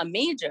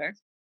major.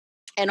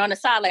 And on the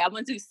side, I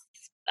went to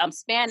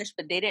Spanish,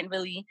 but they didn't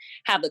really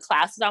have the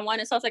classes I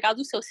wanted. So I was like, I'll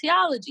do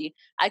sociology.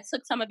 I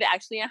took some of it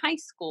actually in high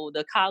school,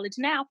 the College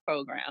Now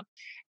program.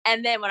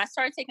 And then when I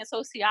started taking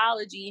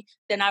sociology,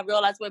 then I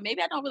realized, well,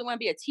 maybe I don't really want to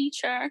be a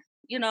teacher.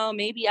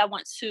 Maybe I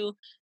want to,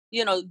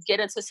 get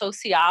into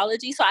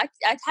sociology. So I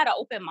had an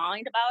open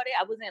mind about it.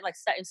 I wasn't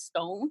set in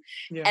stone.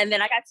 Yeah. And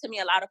then I got to meet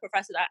a lot of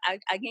professors.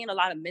 I gained a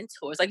lot of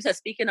mentors. Like you said,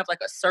 speaking of a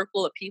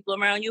circle of people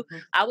around you,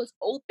 I was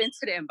open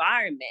to the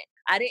environment.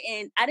 I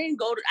didn't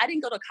go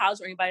to college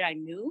with anybody I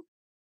knew.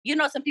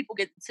 Some people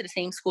get to the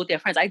same school with their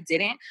friends. I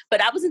didn't, but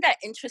I wasn't that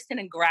interested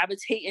in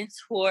gravitating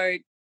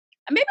toward.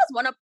 Maybe it was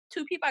one of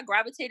two people I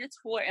gravitated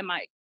toward in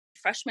my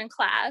freshman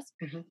class.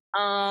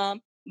 Mm-hmm.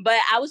 But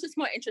I was just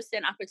more interested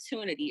in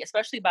opportunity,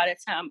 especially by that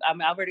time. I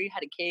already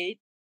had a kid,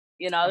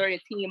 I was already a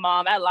teen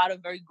mom. I had a lot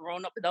of very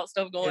grown up adult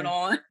stuff going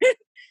on.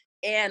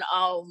 And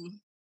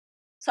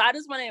so I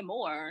just wanted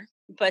more.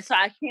 But so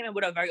I came in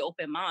with a very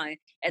open mind.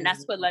 And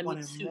that's what led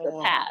me to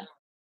the path.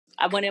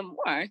 I wanted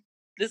more.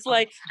 Just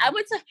when I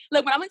went to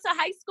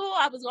high school,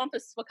 I was going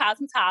for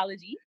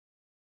cosmetology.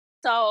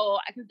 So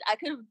I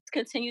could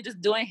continue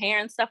just doing hair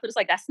and stuff. But it's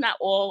that's not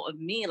all of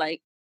me.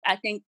 I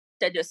think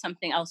that there's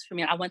something else for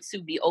me. I want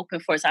to be open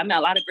for it. So I met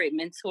a lot of great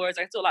mentors.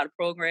 I got to do a lot of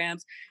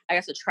programs. I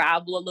got to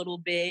travel a little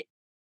bit,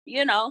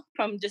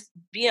 from just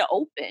being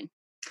open.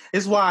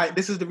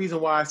 This is the reason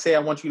why I say I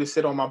want you to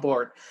sit on my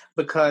board,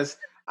 because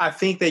I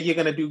think that you're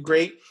going to do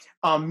great.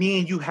 Me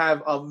and you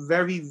have a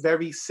very,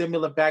 very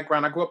similar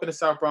background. I grew up in the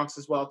South Bronx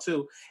as well,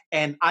 too.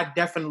 And I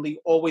definitely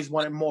always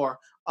wanted more.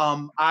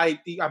 I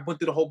went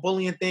through the whole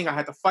bullying thing. I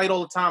had to fight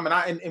all the time. And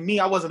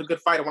I wasn't a good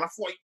fighter. When I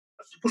fought,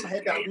 put my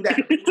head down, do that.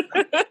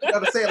 You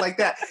gotta say it like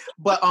that.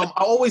 But I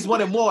always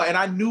wanted more, and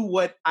I knew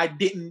what I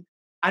didn't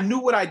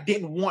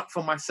want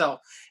for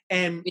myself.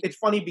 And it's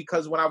funny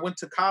because when I went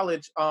to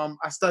college,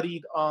 I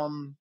studied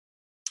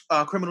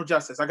criminal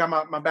justice. I got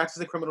my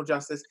bachelor's in criminal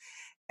justice,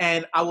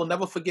 and I will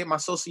never forget my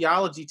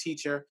sociology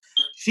teacher.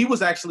 She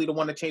was actually the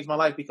one that changed my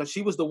life, because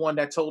she was the one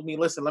that told me,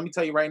 listen, let me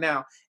tell you right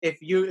now,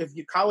 if your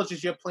college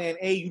is your plan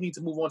A, you need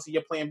to move on to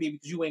your plan B,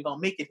 because you ain't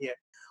gonna make it here.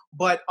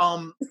 But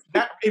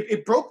that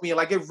it broke me.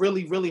 It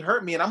really, really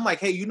hurt me. And I'm like,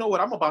 hey, you know what?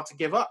 I'm about to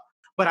give up.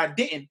 But I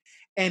didn't.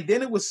 And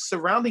then it was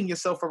surrounding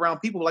yourself around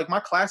people like my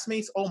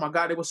classmates. Oh my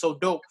God, it was so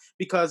dope,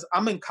 because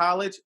I'm in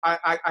college.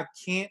 I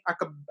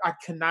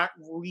cannot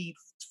read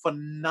for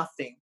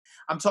nothing.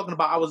 I'm talking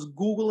about, I was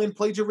Googling,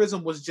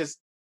 plagiarism was just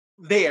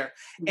there.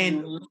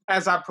 And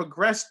as I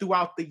progressed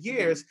throughout the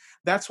years,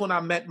 that's when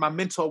I met my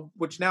mentor,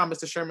 which now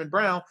Mr. Sherman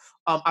Brown.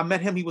 I met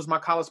him. He was my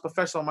college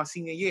professor on my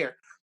senior year.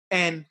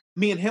 And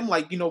me and him,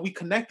 like, we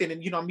connected,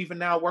 and I'm even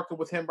now working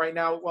with him right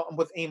now. Well, I'm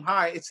with Aim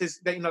High. It's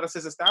that's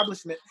his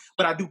establishment,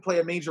 but I do play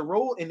a major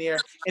role in there,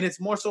 and it's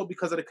more so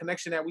because of the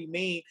connection that we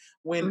made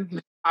when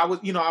I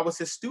was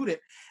his student,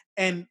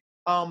 and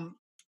I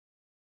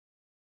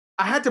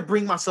had to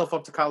bring myself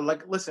up to college.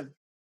 Like, listen,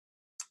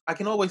 I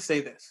can always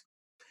say this: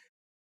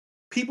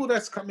 people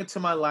that's come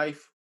into my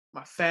life,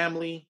 my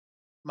family,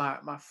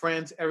 my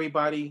friends,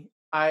 everybody,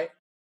 I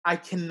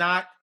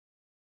cannot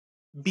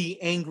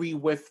be angry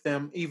with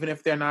them even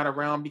if they're not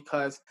around,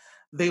 because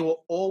they were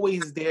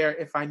always there.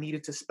 If I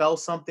needed to spell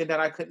something that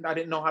I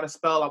didn't know how to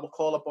spell, I would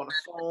call up on the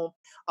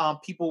phone.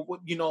 People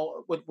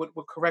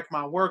would correct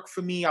my work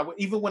for me. I would,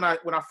 even when I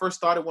first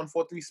started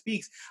 143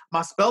 Speaks,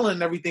 my spelling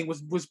and everything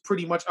was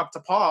pretty much up to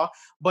par,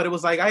 but it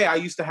was like I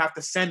used to have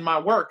to send my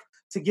work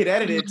to get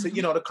edited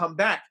to come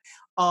back.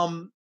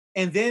 And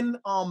then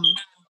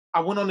I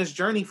went on this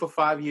journey for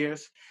 5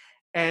 years,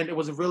 and it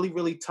was a really,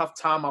 really tough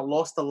time. I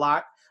lost a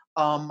lot.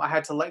 I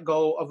had to let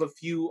go of a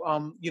few,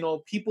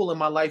 people in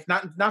my life,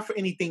 not for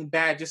anything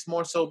bad, just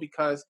more so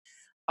because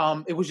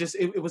it was just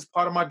it was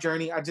part of my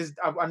journey.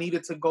 I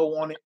needed to go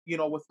on it,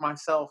 with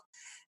myself,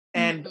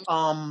 and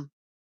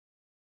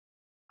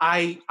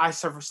I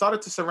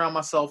started to surround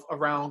myself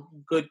around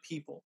good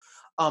people,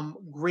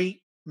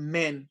 great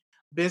men,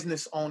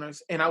 business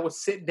owners, and I would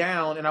sit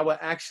down and I would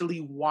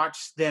actually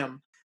watch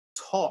them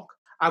talk.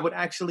 I would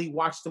actually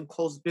watch them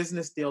close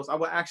business deals. I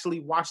would actually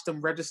watch them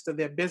register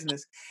their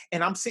business.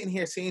 And I'm sitting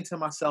here saying to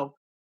myself,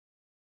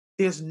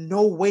 there's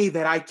no way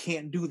that I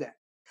can't do that.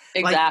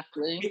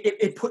 Exactly. Like,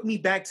 it put me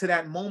back to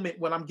that moment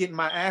when I'm getting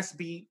my ass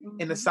beat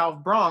in the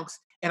South Bronx.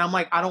 And I'm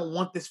like, I don't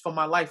want this for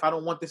my life. I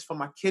don't want this for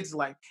my kids'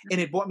 life.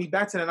 And it brought me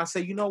back to that. And I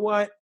said, you know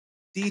what,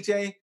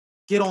 DJ,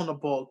 get on the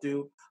ball,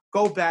 dude.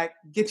 Go back,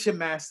 get your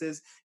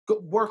master's,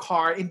 work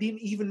hard. And then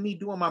even me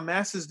doing my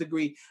master's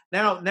degree,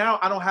 now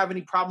I don't have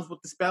any problems with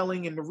the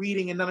spelling and the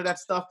reading and none of that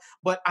stuff.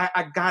 But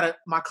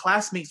my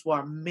classmates were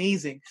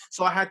amazing.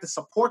 So I had the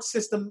support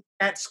system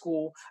at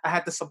school. I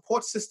had the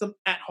support system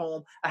at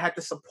home. I had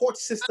the support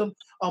system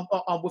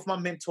with my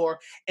mentor.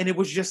 And it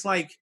was just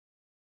like,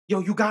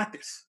 yo, you got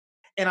this.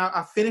 And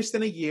I finished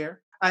in a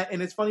year.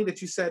 And it's funny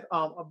that you said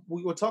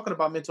we were talking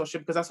about mentorship,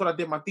 because that's what I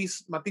did my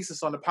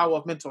thesis on, the power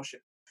of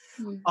mentorship.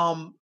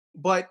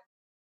 But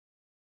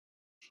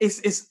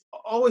it's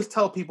always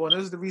tell people, and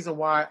this is the reason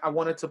why I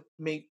wanted to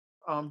make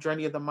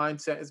Journey of the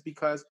Mindset, is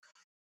because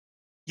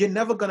you're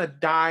never gonna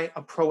die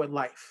a pro at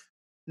life.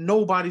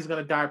 Nobody's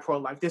gonna die a pro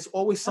at life. There's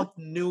always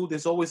something new.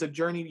 There's always a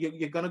journey.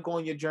 You're gonna go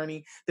on your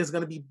journey. There's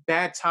gonna be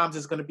bad times.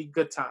 There's gonna be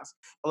good times.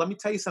 But let me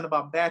tell you something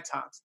about bad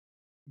times.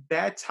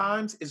 Bad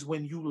times is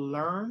when you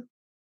learn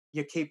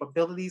your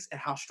capabilities and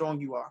how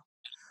strong you are.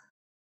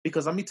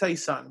 Because let me tell you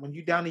something, when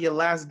you're down to your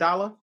last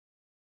dollar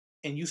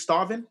and you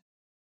starving,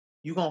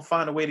 you're going to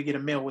find a way to get a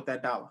meal with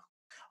that dollar.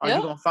 Or you're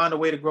going to find a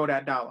way to grow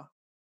that dollar.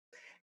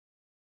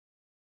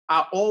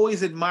 I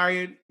always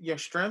admired your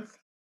strength,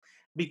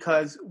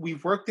 because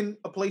we've worked in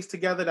a place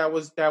together that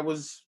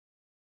was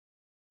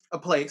a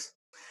place.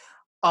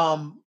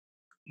 But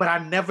I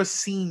never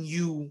seen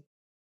you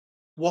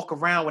walk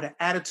around with an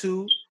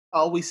attitude. I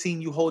always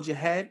seen you hold your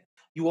head.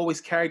 You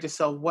always carried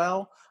yourself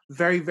well,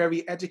 very,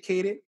 very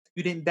educated.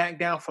 You didn't back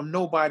down from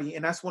nobody.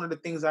 And that's one of the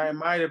things I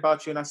admired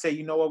about you. And I say,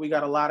 you know what? We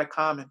got a lot of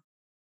common.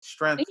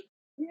 Strength.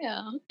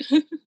 Yeah.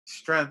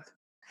 Strength.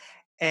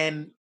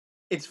 And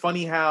it's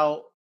funny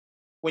how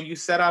when you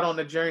set out on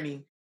the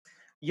journey,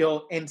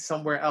 you'll end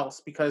somewhere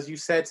else, because you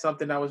said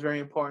something that was very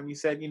important. You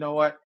said, you know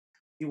what?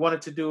 You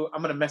wanted to do,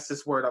 I'm going to mess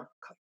this word up,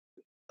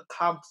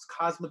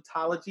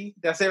 cosmetology.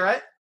 That's it,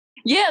 right?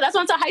 Yeah, that's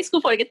what I went to high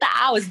school for, to get the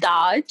hours,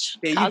 Dodge.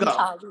 There you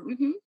go.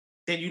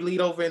 Then you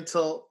lead over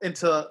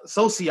into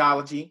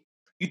sociology.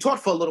 You taught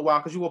for a little while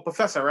because you were a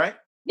professor, right?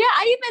 Yeah,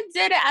 I even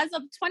did it as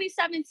of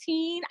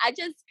 2017.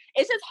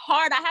 It's just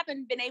hard. I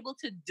haven't been able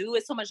to do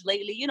it so much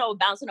lately,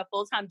 bouncing a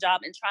full-time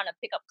job and trying to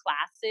pick up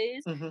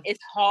classes. It's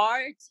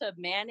hard to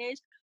manage,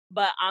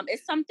 but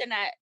it's something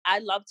that I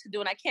love to do,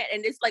 and I can't.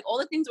 And it's like all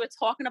the things we're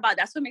talking about,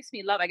 that's what makes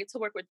me love. I get to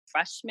work with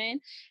freshmen,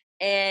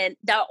 and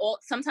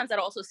sometimes that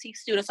also seek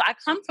students. So I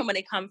come from where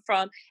they come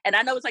from, and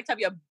I know it's like to have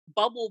your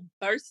bubble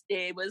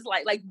bursted was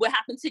like what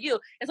happened to you.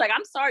 It's like,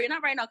 I'm sorry, you're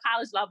not right now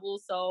college level.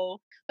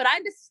 So, but I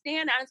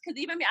understand that, because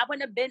even me, I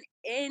wouldn't have been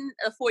in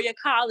a 4-year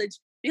college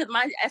because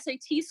my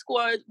SAT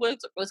score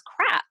was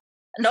crap.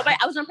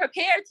 I wasn't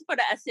prepared for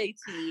the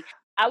SAT.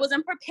 I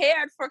wasn't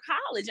prepared for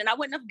college, and I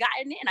wouldn't have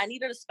gotten in. I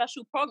needed a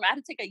special program. I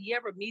had to take a year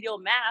of remedial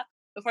math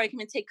before I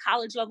can even take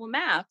college level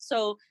math.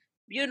 So,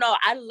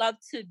 I love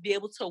to be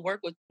able to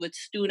work with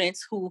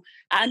students who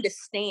I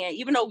understand,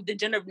 even though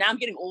now I'm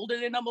getting older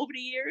than them over the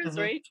years,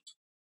 right?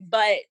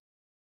 But,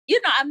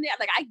 I'm there,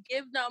 like, I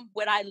give them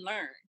what I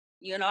learned.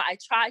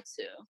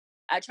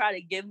 I try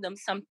to give them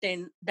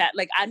something that,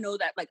 like, I know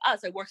that, like,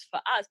 it works for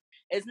us.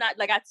 It's not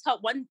like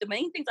the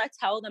main things I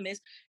tell them is,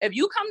 if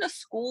you come to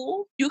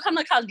school, you come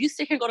to college, you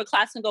sit here and go to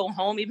class and go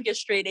home, even get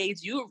straight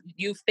A's, you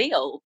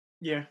fail.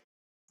 Yeah.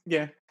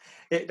 Yeah.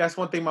 That's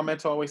one thing my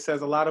mentor always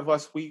says. A lot of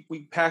us, we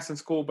pass in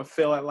school, but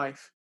fail at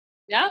life.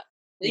 Yeah.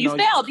 You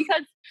fail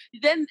because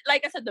then,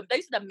 like I said,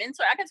 the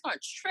mentor, I guess on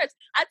trips.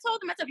 I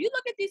told them, I said, if you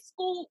look at these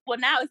school, well,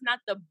 now it's not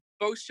the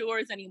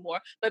brochures anymore,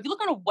 but if you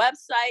look on a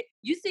website,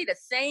 you see the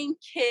same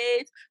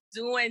kids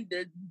doing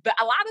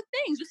a lot of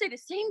things. You see the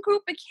same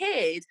group of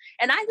kids,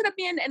 and I ended up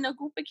being in a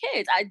group of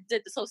kids. I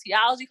did the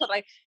sociology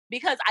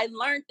because I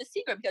learned the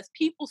secret because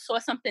people saw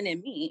something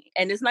in me,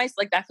 and it's nice.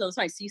 Like that feels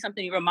nice. See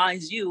something that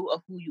reminds you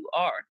of who you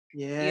are.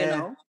 Yeah. You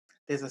know.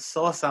 There's a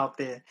sauce out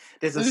there.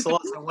 There's a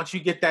sauce, and once you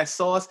get that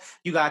sauce,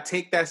 you gotta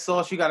take that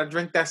sauce. You gotta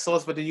drink that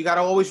sauce, but then you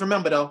gotta always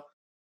remember, though,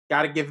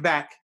 gotta give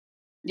back.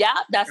 Yeah,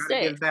 that's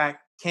it. Give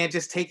back. Can't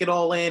just take it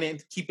all in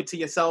and keep it to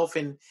yourself,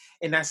 and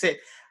that's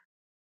it.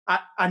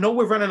 I know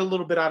we're running a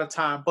little bit out of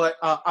time, but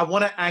I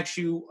want to ask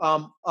you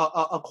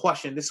a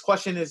question. This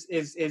question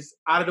is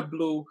out of the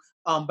blue,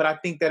 but I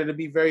think that it'll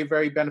be very,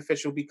 very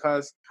beneficial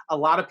because a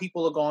lot of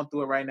people are going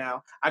through it right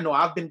now. I know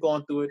I've been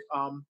going through it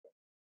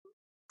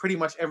pretty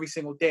much every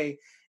single day.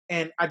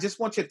 And I just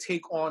want your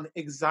take on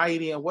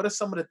anxiety and what are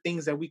some of the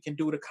things that we can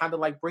do to kind of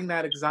like bring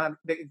that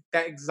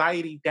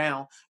anxiety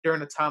down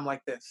during a time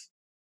like this?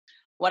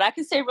 What I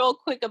can say real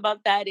quick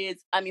about that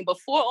is, I mean,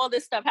 before all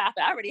this stuff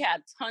happened, I already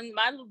had I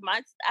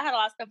had a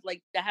lot of stuff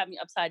like that had me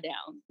upside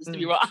down, just to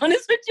be real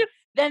honest with you.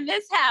 Then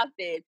this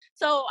happened.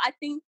 So I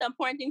think the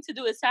important thing to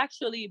do is to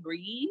actually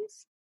breathe.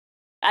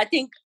 I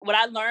think what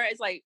I learned is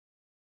like,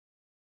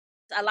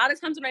 a lot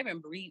of times we're not even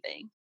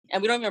breathing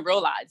and we don't even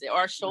realize it.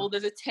 Our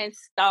shoulders are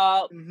tensed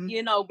up.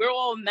 You know, we're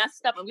all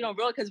messed up and we don't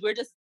realize because we're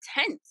just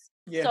tense.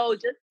 Yeah. So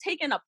just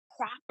taking a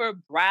proper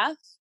breath,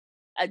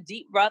 a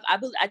deep breath,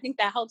 I think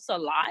that helps a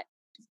lot.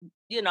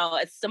 You know,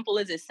 as simple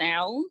as it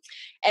sounds,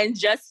 and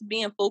just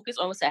being focused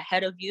on what's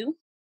ahead of you.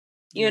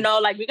 You know,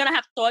 like we're gonna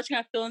have thoughts, you're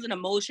gonna have feelings and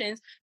emotions,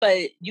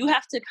 but you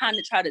have to kind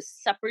of try to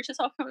separate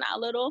yourself from that a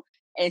little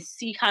and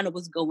see kind of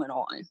what's going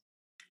on.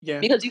 Yeah.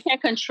 Because you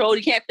can't control,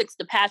 you can't fix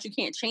the past, you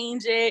can't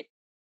change it,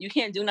 you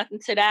can't do nothing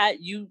to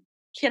that. You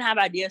can have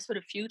ideas for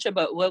the future,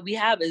 but what we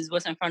have is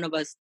what's in front of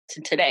us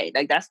today.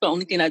 Like that's the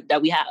only thing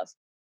that we have.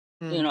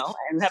 You know,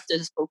 and we have to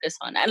just focus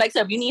on that. And like I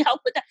said, if you need help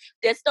with that,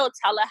 there's still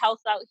telehealth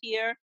out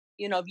here.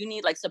 You know, if you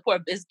need like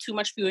support, if it's too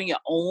much for you on your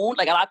own,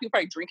 like a lot of people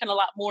are drinking a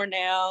lot more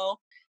now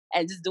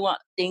and just doing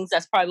things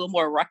that's probably a little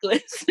more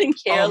reckless and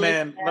careless. Oh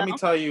man, let me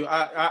tell you,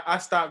 I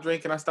stopped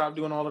drinking. I stopped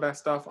doing all of that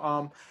stuff.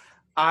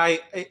 I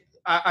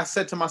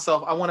said to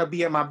myself, I want to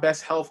be at my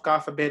best health. God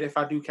forbid if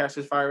I do catch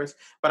this virus,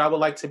 but I would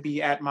like to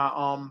be at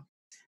my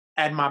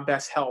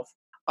best health.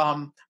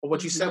 But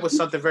what you said was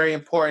something very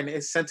important.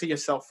 Is center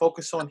yourself,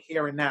 focus on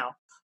here and now.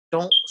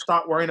 Don't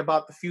start worrying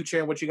about the future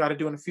and what you got to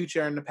do in the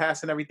future and the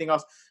past and everything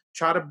else.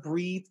 Try to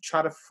breathe,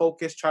 try to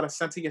focus, try to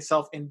center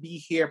yourself and be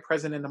here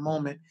present in the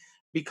moment.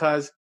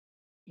 Because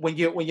when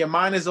your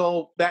mind is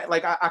all that,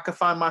 like I could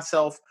find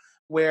myself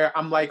where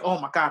I'm like, oh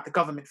my God, the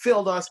government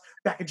failed us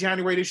back in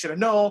January. They should have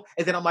known.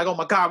 And then I'm like, oh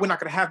my God, we're not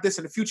going to have this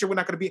in the future. We're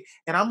not going to be.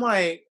 And I'm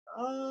like,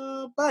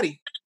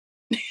 buddy,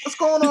 what's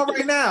going on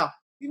right now?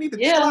 You need to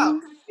chill out,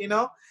 you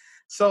know?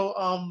 So,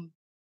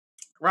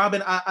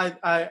 Robin,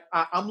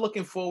 I'm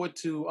looking forward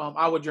to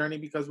our journey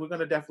because we're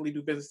going to definitely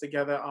do business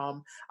together.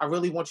 I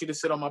really want you to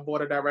sit on my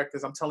board of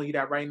directors. I'm telling you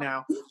that right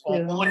now.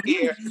 On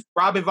air,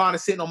 Robin Vaughn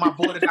is sitting on my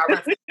board of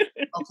directors.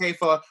 Okay,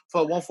 for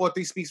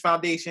 143 Speaks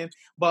Foundation.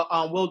 But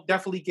we'll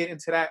definitely get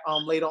into that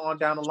later on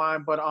down the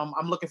line. But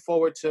I'm looking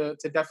forward to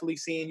definitely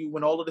seeing you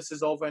when all of this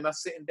is over and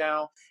us sitting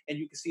down and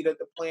you can see the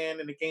plan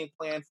and the game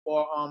plan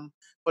for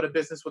the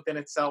business within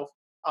itself.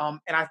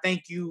 And I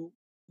thank you,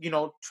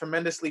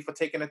 tremendously for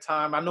taking the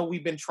time. I know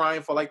we've been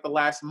trying for like the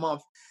last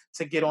month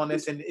to get on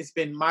this, and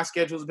my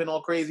schedule's been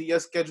all crazy.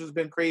 Your schedule's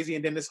been crazy,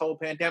 and then this whole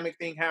pandemic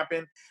thing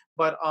happened.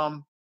 But I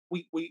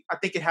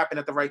think it happened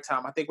at the right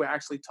time. I think we're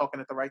actually talking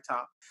at the right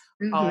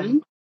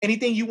time.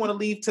 Anything you want to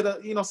leave to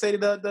the, say to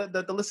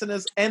the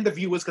listeners and the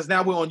viewers, because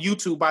now we're on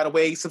YouTube, by the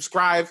way.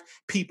 Subscribe,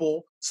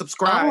 people.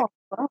 Subscribe.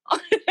 Oh.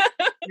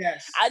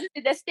 Yes. I just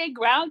think that stay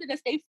grounded and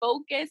stay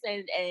focused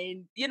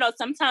and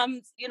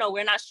sometimes,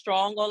 we're not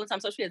strong all the time,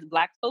 especially as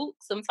Black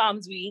folks.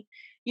 Sometimes we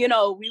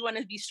want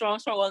to be strong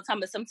all the time,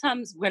 but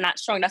sometimes we're not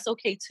strong. That's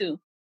okay too.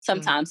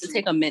 Sometimes to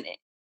take a minute,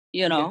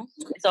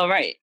 it's all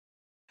right.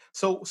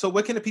 So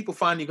where can the people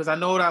find you? Because I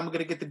know that I'm going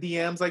to get the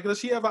DMs. Like, does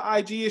she have an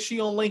IG? Is she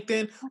on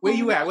LinkedIn? Where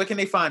you at? Where can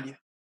they find you?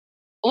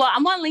 Well,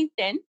 I'm on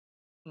LinkedIn.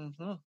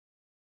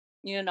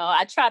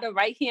 I try to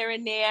write here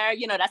and there.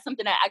 That's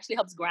something that actually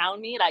helps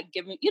ground me. Like,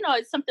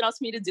 it's something else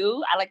for me to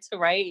do. I like to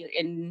write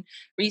and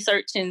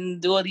research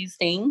and do all these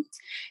things.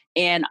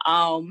 And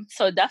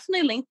so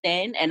definitely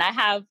LinkedIn. And I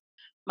have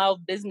my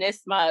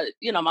business, my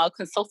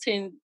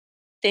consulting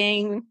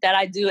thing that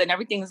I do, and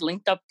everything's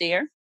linked up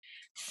there.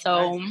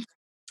 So,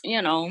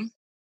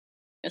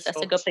 that's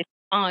a good place to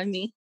find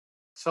me.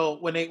 So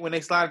when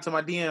they slide into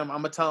my DM, I'm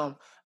gonna tell them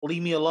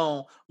leave me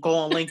alone. Go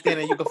on LinkedIn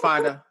and you can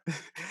find her.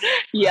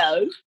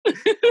 Yes.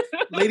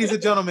 Ladies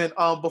and gentlemen,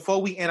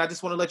 before we end, I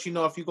just want to let you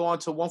know, if you go on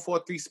to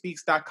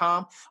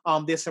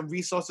 143speaks.com, there's some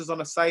resources on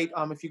the site.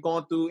 If you're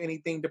going through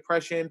anything,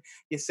 depression,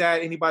 you're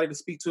sad, anybody to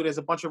speak to, there's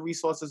a bunch of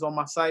resources on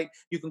my site.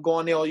 You can go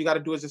on there. All you got to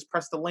do is just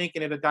press the link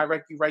and it'll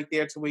direct you right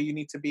there to where you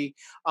need to be.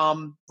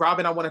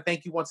 Robin, I want to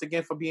thank you once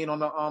again for being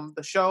on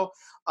the show.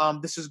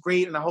 This is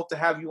great, and I hope to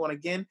have you on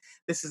again.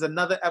 This is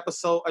another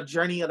episode, A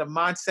Journey of the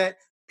Mindset.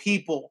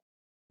 People,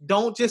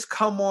 don't just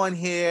come on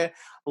here,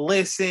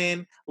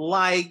 listen,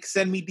 like,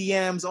 send me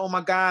DMs. Oh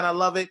my God, I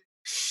love it.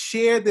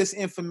 Share this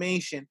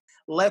information.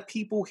 Let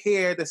people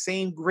hear the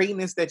same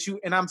greatness that you,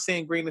 and I'm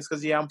saying greatness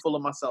because, I'm full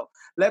of myself.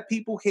 Let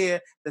people hear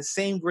the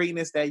same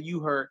greatness that you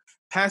heard.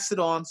 Pass it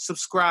on,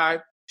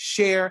 subscribe,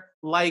 share,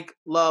 like,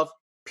 love,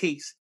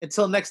 peace.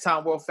 Until next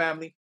time, world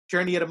family.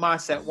 Journey of the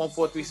Mindset,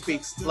 143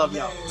 Speaks. Love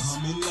y'all.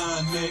 I'm in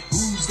line next.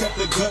 Who's got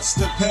the guts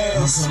to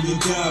pass? I'm in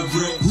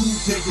direct. Who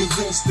can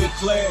convince the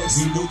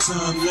class? Ain't no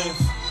time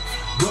left.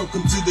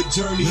 Welcome to the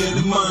journey of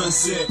the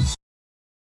mindset.